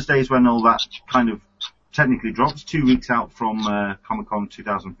 Thursday is when all that kind of technically drops, 2 weeks out from Comic-Con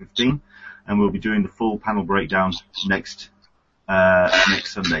 2015, and we'll be doing the full panel breakdown next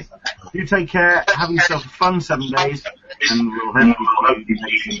Sunday. You take care, have yourself a fun 7 days, and we'll hopefully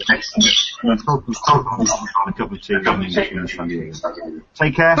see you next a cup of tea in San Diego.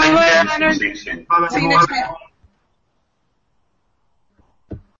 Take care. Bye, Leonard. Bye, See you next week.